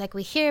 And so it's like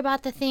we hear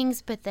about the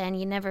things, but then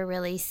you never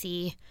really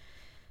see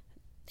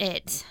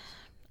it.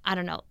 I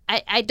don't know.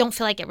 I don't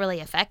feel like it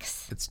really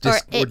affects.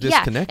 We're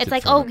disconnected. It's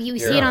like, oh, you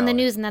see it on the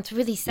news, and that's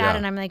really sad,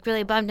 and I'm, like,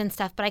 really bummed and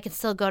stuff, but I can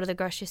still go to the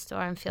grocery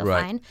store and feel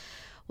fine.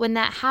 When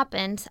that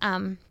happened,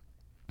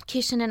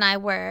 Keishan and I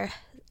were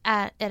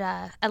at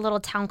a little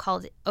town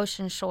called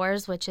Ocean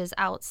Shores, which is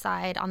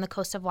outside on the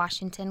coast of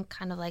Washington,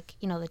 kind of like,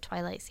 you know, the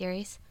Twilight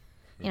series,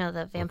 you know,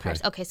 the vampires.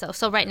 Okay,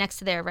 so right next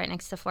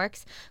to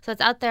Forks. So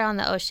it's out there on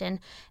the ocean,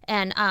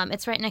 and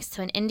it's right next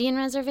to an Indian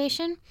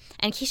reservation.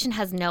 And Keishan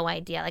has no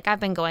idea. Like, I've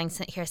been going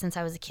here since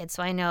I was a kid,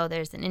 so I know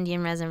there's an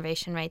Indian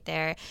reservation right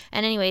there.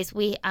 And anyways,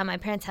 my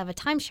parents have a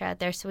timeshare out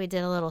there, so we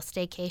did a little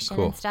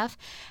staycation and stuff.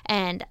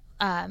 And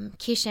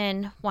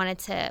Keishan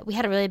we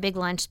had a really big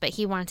lunch, but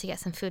he wanted to get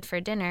some food for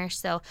dinner.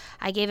 So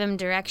I gave him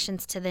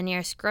directions to the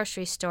nearest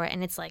grocery store,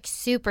 and it's like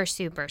super,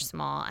 super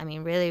small. I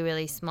mean, really,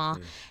 really small.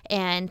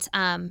 And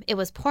it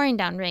was pouring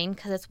down rain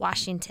because it's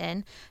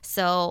Washington.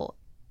 So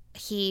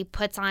he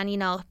puts on, you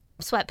know,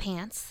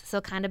 sweatpants, so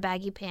kind of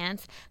baggy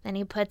pants. Then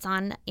he puts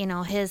on, you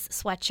know, his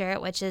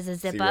sweatshirt, which is a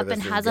zip up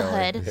and has a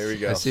hood. Here we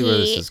go. I see where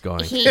this is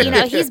going. You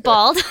know, he's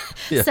bald,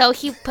 so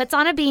he puts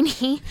on a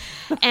beanie.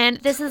 And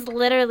this is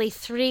literally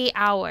 3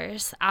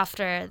 hours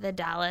after the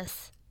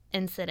Dallas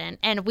incident,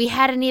 and we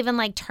hadn't even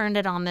like turned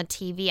it on the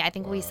TV. I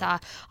think we saw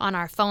on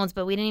our phones,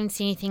 but we didn't even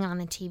see anything on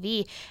the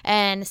TV.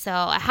 And so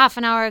a half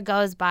an hour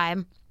goes by,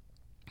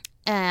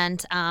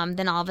 and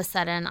then all of a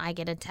sudden I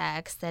get a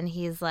text, and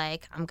he's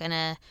like, I'm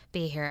gonna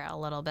be here a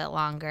little bit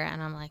longer.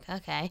 And I'm like,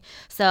 okay.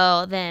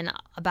 So then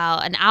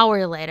about an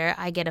hour later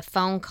I get a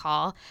phone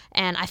call,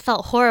 and I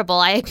felt horrible.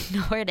 I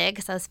ignored it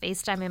because I was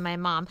FaceTiming my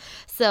mom.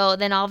 So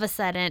then all of a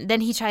sudden,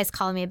 then he tries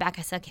calling me back.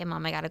 I said, okay,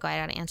 Mom, I gotta go. I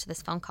gotta answer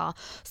this phone call.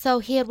 So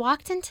he had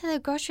walked into the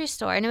grocery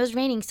store, and it was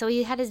raining, so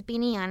he had his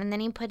beanie on, and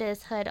then he put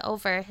his hood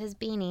over his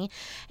beanie,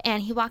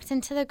 and he walked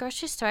into the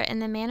grocery store, and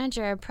the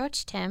manager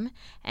approached him,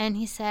 and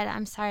he said,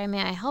 I'm sorry,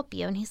 may I help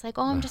you? And he's like,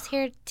 oh, I'm just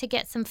here to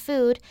get some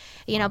food,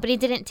 but he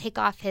didn't take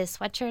off his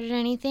sweatshirt or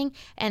anything.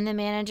 And the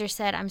manager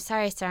said, I'm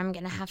sorry, sir, I'm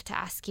gonna have to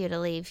ask you to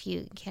leave.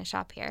 You can't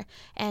shop here.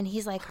 And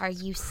he's like, are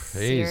you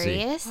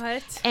serious?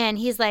 What? And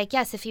he's like,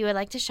 yes, if you would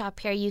like to shop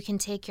here, you can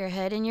take your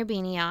hood and your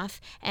beanie off,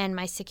 and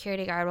my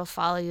security guard will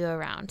follow you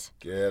around.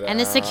 And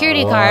the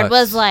security guard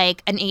was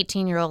like an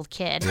 18-year-old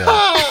kid.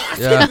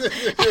 Yeah.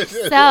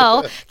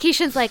 So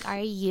Keishan's like, are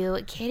you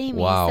kidding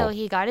me? Wow. So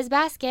he got his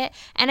basket,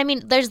 and I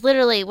mean, there's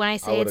literally, when I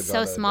say it's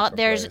so small,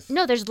 there's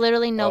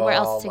literally nowhere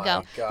else to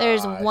go. gosh.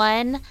 There's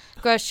one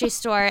grocery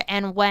store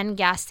and one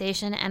gas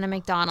station and a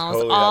McDonald's,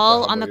 Totally all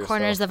have to on the humble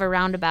corners yourself. of a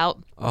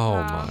roundabout. Oh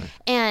Wow. my.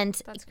 And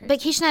That's crazy. but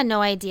Keisha had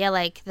no idea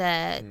like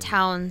the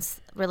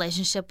town's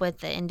relationship with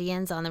the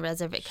Indians on the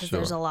reservation, because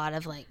there's Sure. a lot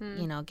of like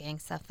gang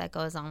stuff that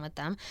goes on with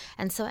them.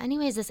 And so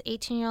anyways, this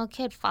 18-year-old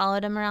kid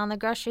followed him around the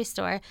grocery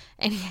store,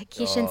 and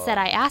Keishan said,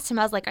 I asked him,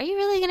 I was like, are you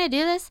really gonna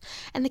do this?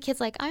 And the kid's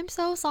like, I'm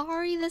so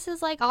sorry, this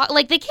is like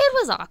the kid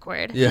was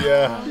awkward.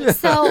 Yeah.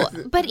 So,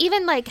 but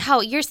even like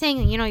how you're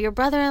saying, your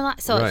brother-in-law,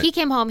 so Right. he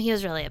came home, he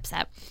was really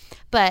upset.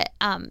 But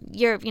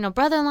your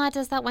brother-in-law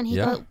does that when he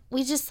Yeah. goes.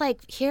 We just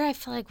like here, I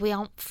feel like we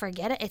don't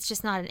forget it. It's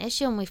just not an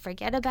issue, and we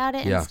forget about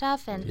it Yeah. and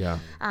stuff. And Yeah.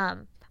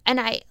 and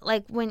I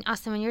like when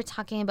Austin, when you're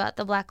talking about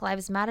the Black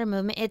Lives Matter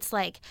movement, it's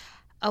like,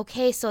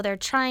 okay, so they're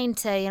trying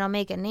to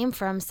make a name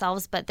for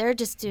themselves, but they're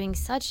just doing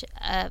such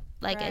a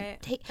Right. They're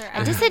a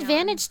acting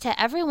disadvantage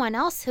to everyone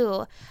else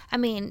who, I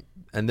mean.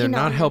 And they're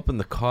not helping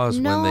the cause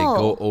when they No.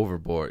 go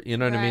overboard. You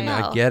know what I mean?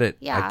 Right. I get it.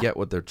 Yeah. I get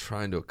what they're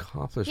trying to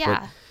accomplish,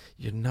 Yeah. but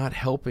you're not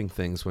helping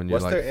things when you're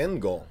What's like, their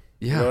end goal?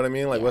 Yeah. You know what I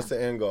mean? Like, Yeah. what's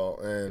the end goal?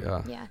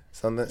 And Yeah.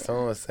 someone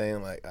was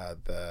saying like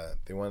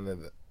they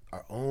wanted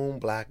our own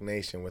black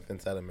nation with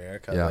inside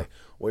America. Yeah. Like,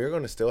 well, you're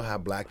going to still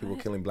have black people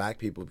killing black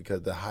people,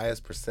 because the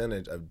highest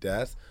percentage of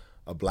deaths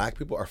of black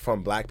people are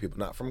from black people,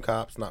 not from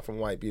cops, not from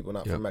white people,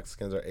 not Yep. from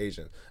Mexicans or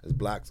Asians. It's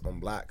blacks on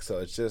blacks. So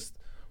it's just.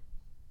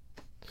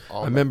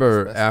 I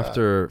remember messed up.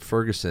 after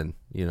Ferguson,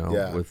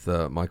 Yeah. with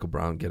Michael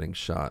Brown getting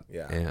shot,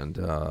 Yeah. and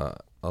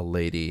a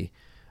lady,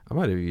 I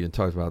might have even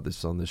talked about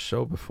this on this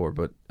show before,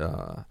 but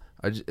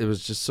it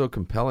was just so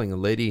compelling. A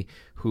lady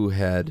who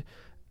had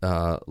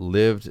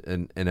lived,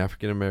 an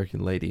African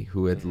American lady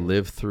who had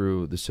lived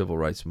through the civil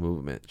rights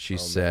movement. She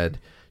said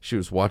she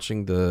was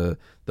watching the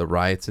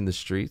riots in the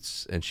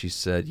streets, and she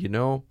said,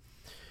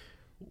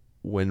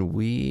 when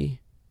we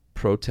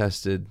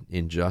protested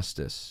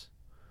injustice,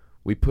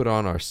 we put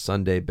on our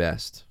Sunday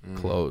best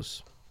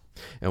clothes,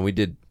 and we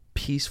did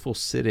peaceful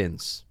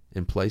sit-ins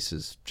in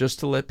places just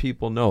to let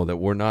people know that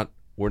we're not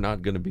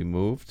going to be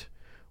moved.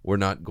 We're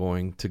not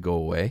going to go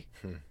away.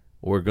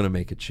 We're going to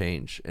make a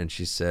change. And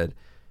she said,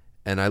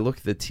 and I look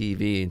at the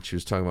TV, and she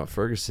was talking about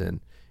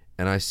Ferguson,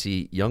 and I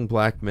see young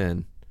black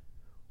men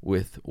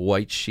with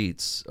white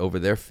sheets over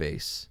their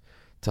face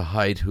to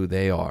hide who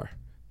they are,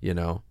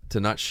 to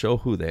not show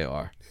who they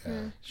are.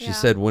 She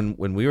said, when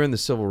we were in the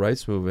civil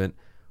rights movement,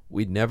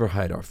 we'd never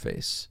hide our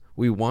face.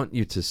 We want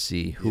you to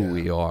see who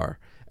we are,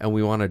 and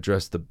we want to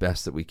dress the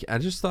best that we can. I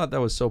just thought that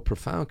was so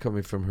profound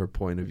coming from her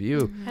point of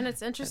view. And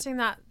it's interesting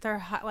that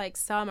they're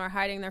some are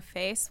hiding their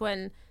face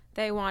when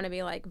they want to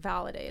be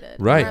validated.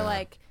 Right. Or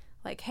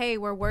like, hey,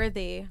 we're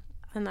worthy,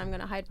 and I'm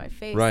gonna hide my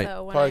face. Right.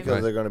 So when Probably I'm,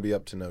 because they're going to be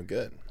up to no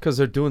good. Because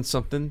they're doing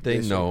something they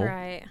They know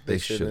right. they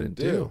shouldn't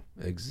do.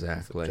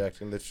 Exactly.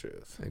 Subjecting the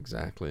truth.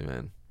 Exactly,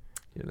 man.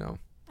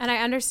 And I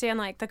understand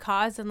the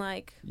cause and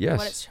Yes.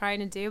 what it's trying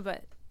to do,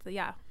 but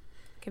yeah,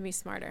 it can be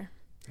smarter.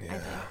 I Yeah.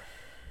 think.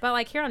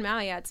 But here on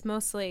Maui, it's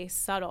mostly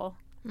subtle.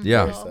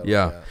 Yeah, Little.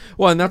 yeah.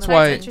 Well, and that's But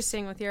why. it's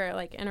interesting with your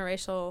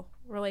interracial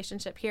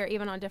relationship here,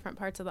 even on different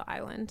parts of the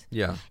island.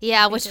 Yeah.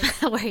 Yeah, which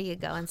where you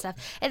go and stuff.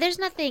 And there's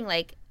nothing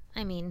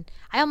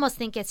I almost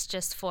think it's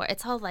just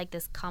it's all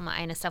this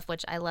Kama'aina stuff,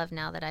 which I love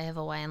now that I have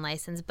a Hawaiian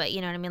license. But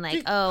you know what I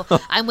mean?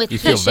 I'm with You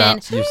feel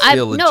Keishan. you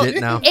feel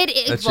legit now? That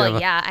you have a-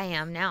 Yeah, I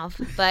am now.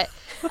 But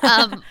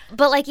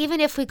but even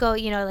if we go,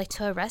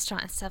 to a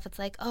restaurant and stuff, it's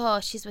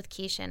oh, she's with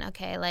Keishan.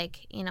 Okay,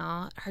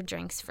 her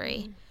drink's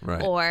free.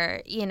 Right.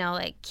 Or,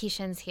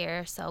 Keishan's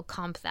here, so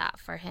comp that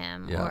for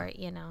him. Yeah. Or,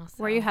 so.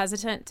 Were you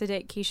hesitant to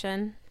date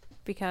Keishan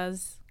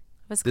because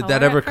of his Did color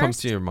that ever at come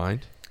first? to your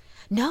mind?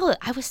 No,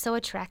 I was so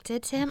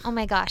attracted to him. Oh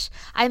my gosh.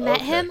 I met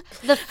him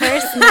the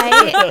first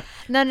night.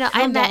 No,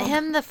 I met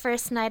him the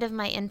first night of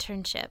my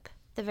internship.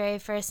 the very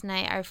first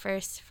night, our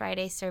first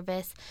Friday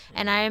service.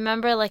 And I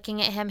remember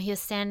looking at him. He was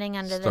standing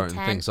under the Starting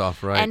tent. things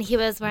off right. And he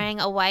was wearing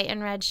a white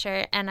and red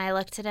shirt. And I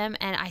looked at him,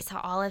 and I saw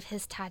all of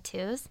his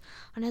tattoos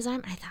on his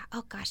arm. And I thought,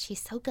 oh, gosh,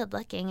 he's so good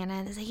looking. And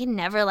I was like, he'd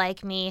never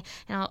like me.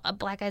 You know, a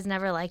black guy's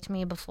never liked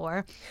me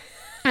before.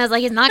 I was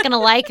like, he's not going to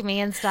like me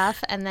and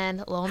stuff. And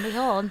then, lo and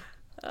behold,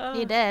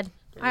 he did.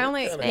 I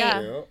only,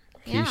 Yeah.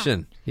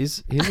 Keishan,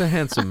 he's a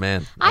handsome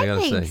man. I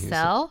gotta think say,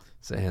 so.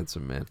 He's a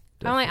handsome man.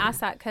 I only Definitely. asked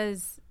that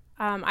because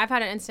I've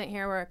had an incident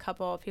here where a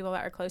couple of people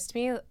that are close to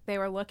me, they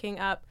were looking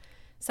up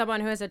someone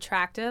who is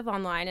attractive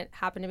online. It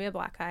happened to be a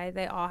black guy.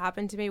 They all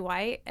happened to be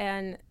white,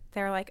 and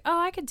they're like, "Oh,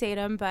 I could date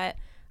him, but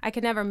I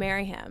could never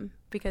marry him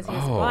because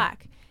he's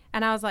black."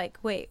 And I was like,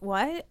 "Wait,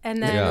 what?"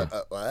 And then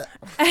What?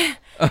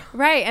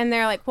 right, and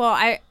they're like, "Well,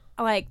 I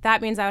like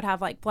that means I would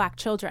have like black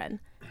children."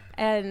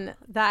 And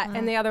that,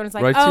 and the other one's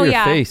like, Right "Oh to your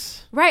yeah,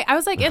 face. right." I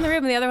was like in the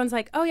room, and the other one's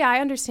like, "Oh yeah, I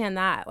understand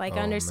that. Like, I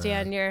Oh,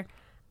 understand man. your."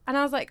 And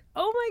I was like,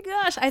 "Oh my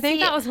gosh!" I think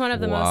See, that was one of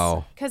the Wow.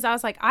 most, because I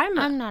was like, "I'm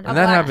not a a And that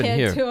black happened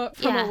kid here.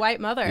 from Yeah. a white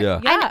mother."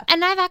 Yeah.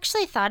 And I've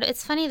actually thought,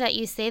 it's funny that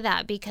you say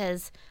that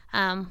because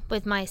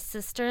with my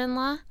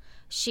sister-in-law,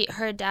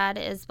 her dad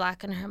is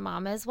black and her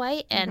mom is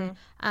white. And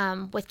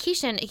with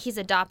Keishan, he's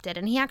adopted,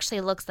 and he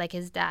actually looks like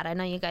his dad. I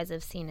know you guys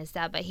have seen his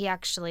dad, but he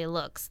actually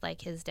looks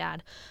like his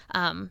dad.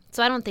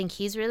 So I don't think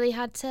he's really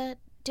had to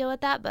deal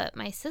with that. But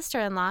my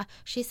sister-in-law,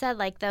 she said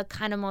like the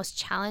kind of most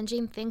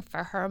challenging thing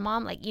for her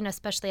mom, like, you know,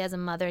 especially as a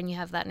mother and you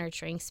have that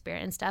nurturing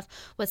spirit and stuff,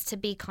 was to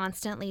be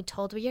constantly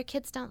told, well, your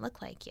kids don't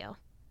look like you.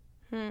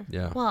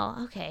 Yeah. Well,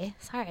 okay,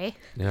 sorry.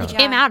 Yeah. It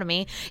came out of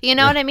me. You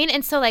know what I mean?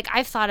 And so, like,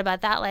 I've thought about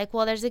that. Like,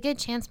 well, there's a good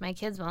chance my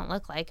kids won't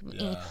look like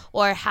me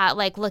or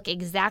look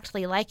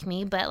exactly like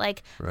me. But,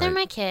 like, they're Right.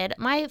 my kid.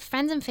 My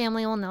friends and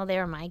family will know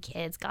they're my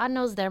kids. God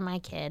knows they're my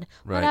kid.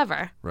 Right.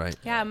 Whatever. Right.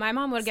 Yeah, my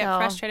mom would get So-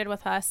 frustrated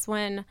with us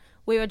when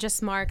we would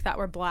just mark that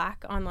we're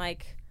black on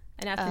like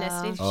an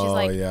ethnicity. She's Oh,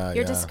 like, yeah,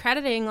 "You're yeah.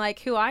 discrediting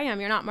like who I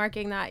am. You're not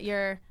marking that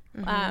you're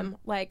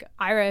like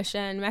Irish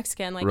and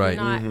Mexican. Like Right.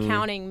 you're not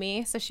counting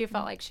me." So she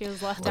felt like she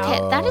was left Okay,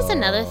 out. that is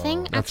another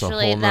thing. That's a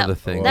actually, whole nother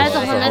thing. That is a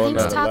That's whole a nother whole thing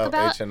to nother talk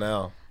about.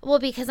 H&L. Well,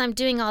 because I'm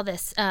doing all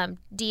this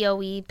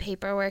DOE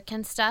paperwork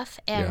and stuff,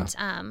 and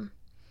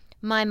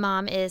my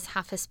mom is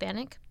half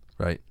Hispanic.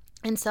 Right.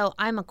 And so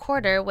I'm a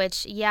quarter,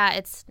 which, yeah,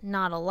 it's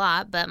not a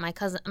lot, but my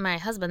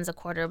husband's a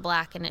quarter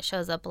black, and it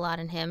shows up a lot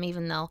in him,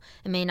 even though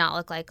it may not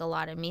look like a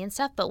lot in me and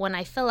stuff. But when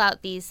I fill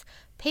out these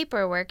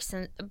paperwork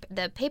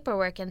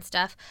and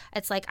stuff,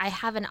 it's like I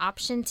have an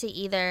option to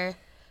either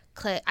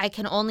click. I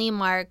can only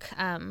mark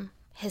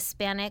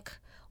Hispanic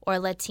or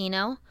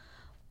Latino.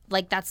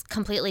 Like, that's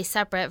completely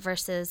separate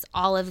versus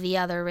all of the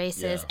other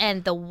races. Yeah.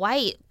 And the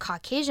white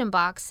Caucasian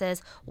box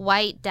says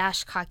white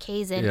 –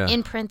 Caucasian Yeah.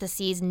 in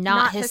parentheses,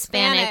 not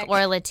Hispanic Hispanic.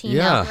 or Latino.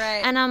 Yeah.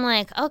 Right. And I'm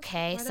like,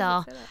 okay, does so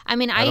it say that? I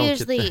mean, I I don't get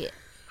usually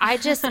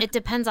it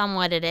depends on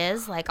what it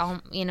is, like,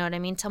 you know what I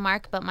mean, to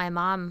mark. But my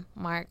mom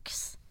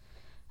marks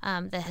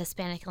the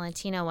Hispanic and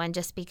Latino one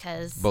just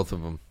because. Both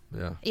of them.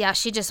 Yeah. Yeah,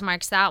 she just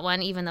marks that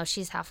one, even though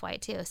she's half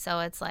white too. So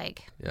it's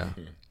like, Yeah.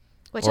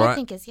 which Or I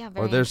think is very.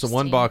 Or there's the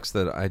one interesting. box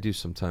that I do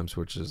sometimes,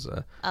 which is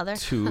Other.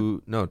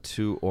 two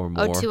or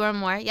more. Oh, 2 or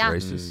more. Yeah,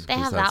 races. they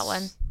 'cause have that that's-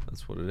 one.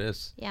 That's what it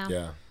is. Yeah.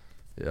 Yeah.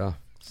 Yeah.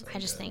 I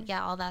just think,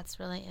 yeah, all that's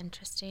really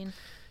interesting.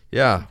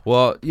 Yeah.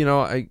 Well, you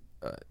know, I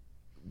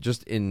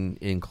just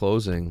in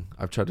closing,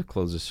 I've tried to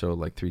close the show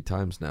like 3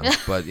 times now,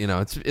 but you know,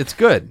 it's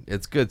good.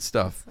 It's good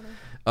stuff.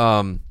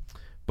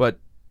 But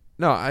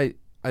no,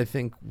 I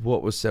think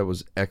what was said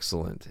was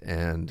excellent.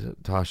 And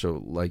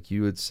Tasha, like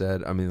you had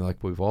said, I mean,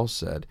 like we've all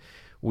said,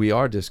 we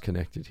are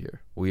disconnected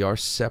here. We are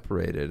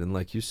separated. And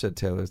like you said,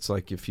 Taylor, it's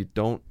like if you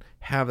don't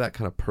have that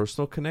kind of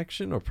personal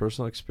connection or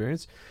personal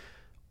experience,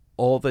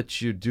 all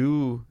that you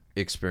do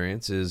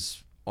experience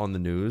is on the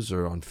news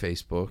or on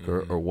Facebook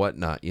or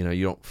whatnot. You know,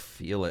 you don't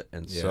feel it.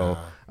 And so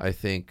I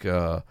think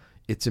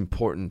it's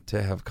important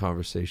to have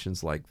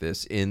conversations like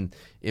this in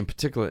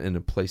particular in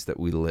a place that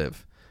we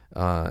live.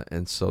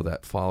 And so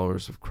that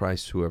followers of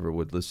Christ, whoever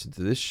would listen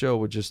to this show,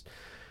 would just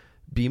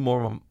be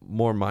more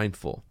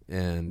mindful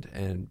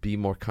and be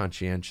more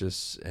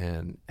conscientious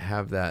and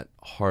have that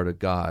heart of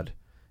God,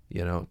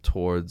 you know,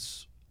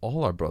 towards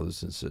all our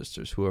brothers and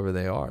sisters, whoever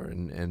they are,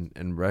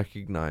 and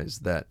recognize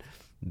that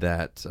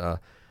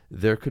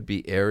there could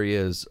be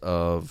areas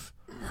of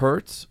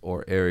hurt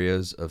or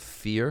areas of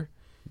fear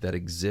that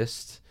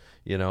exist,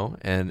 you know,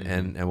 and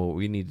what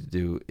we need to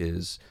do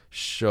is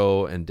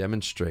show and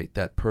demonstrate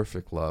that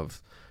perfect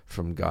love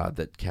from God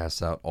that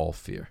casts out all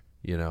fear,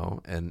 you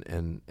know, and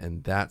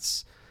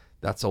that's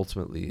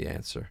ultimately the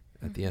answer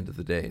at the end of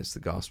the day is the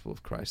gospel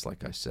of Christ,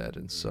 like I said.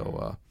 And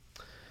so,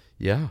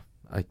 yeah,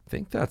 I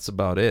think that's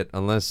about it.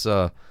 Unless,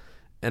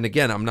 and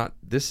again,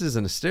 this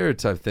isn't a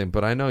stereotype thing,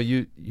 but I know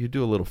you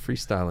do a little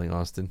freestyling,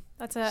 Austin.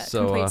 That's a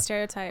So, complete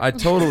stereotype. I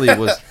totally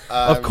was.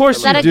 Of course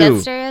Is that you a do.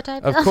 good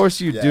stereotype? Of course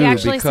you do, He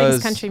actually sings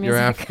because country you're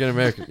music. African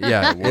American.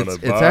 Yeah, Wanna it's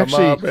buy my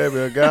actually baby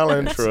a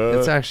gallon truck.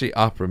 it's actually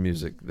opera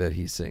music that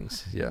he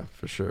sings. Yeah,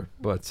 for sure.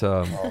 But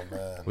Oh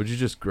man. would you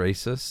just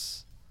grace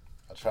us?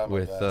 I try my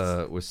with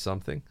best. with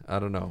something. I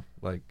don't know.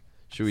 Like,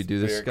 should we do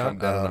this, Spirit, Scott?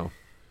 come I don't down. know.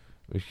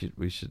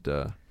 We should.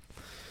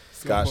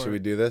 Scott, for should it. we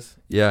do this?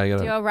 Yeah, I Do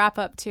gotta. a wrap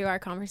up to our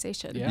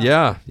conversation.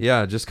 Yeah.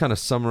 Yeah. Just kind of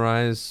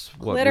summarize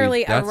what.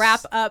 Literally a that's-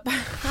 wrap up.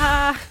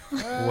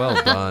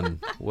 Well done.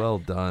 Well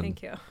done.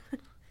 Thank you.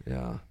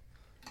 Yeah.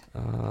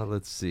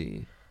 Let's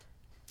see.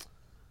 A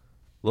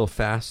little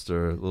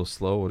faster, a little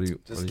slow. What do you?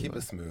 Just what do keep you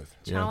it smooth.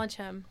 Yeah. Challenge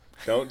him.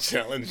 Don't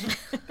challenge me.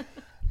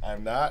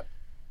 I'm not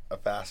a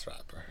fast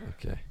rapper.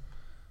 Okay.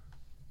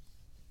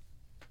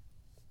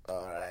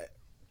 All right.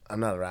 I'm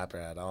not a rapper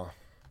at all.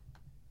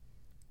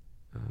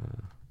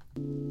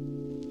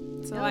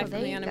 It's a Oh, life of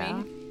there the you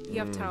enemy. go. You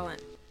have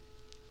talent.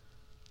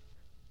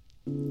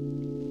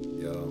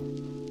 Yo.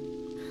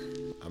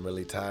 I'm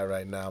really tired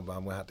right now, but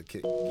I'm going to have to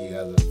kick you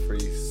guys a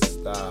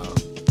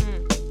freestyle.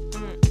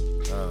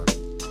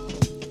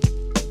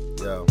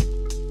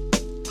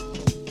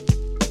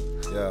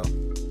 Yo.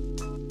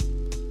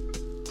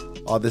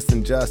 All this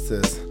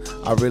injustice,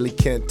 I really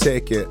can't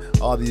take it.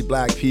 All these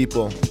black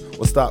people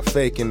will stop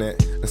faking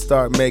it and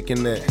start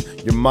making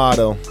it your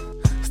motto.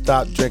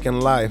 Stop drinking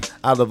life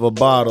out of a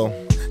bottle.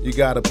 You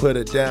gotta put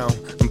it down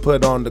and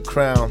put on the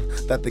crown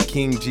that the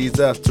King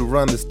Jesus to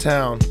run this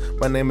town.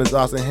 My name is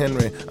Austin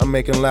Henry, I'm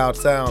making loud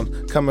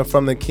sound coming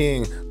from the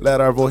King.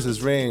 Let our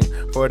voices ring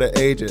for the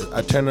ages.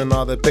 I turn in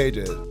all the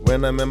pages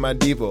when I'm in my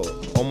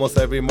Devo almost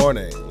every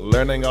morning,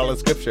 learning all the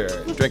scripture,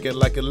 drink it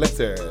like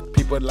elixir.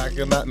 People like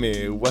it, not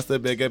me. What's the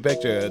bigger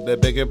picture? The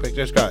bigger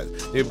picture's Christ.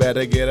 You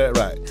better get it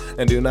right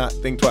and do not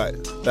think twice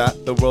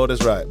that the world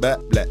is right. Blah,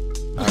 blah.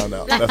 I don't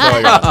know. That's all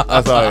I got.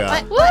 That's all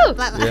I got.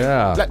 Woo!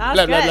 Yeah. Blah,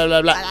 blah, blah,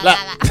 blah, blah,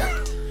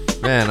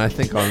 blah. Man, I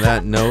think on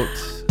that note,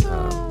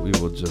 we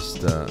will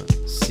just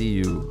see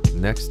you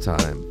next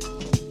time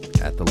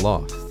at the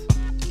Loft.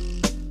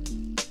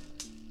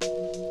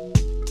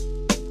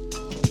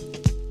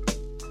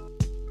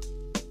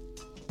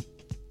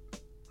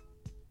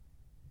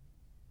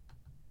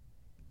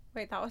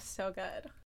 Wait, that was so good.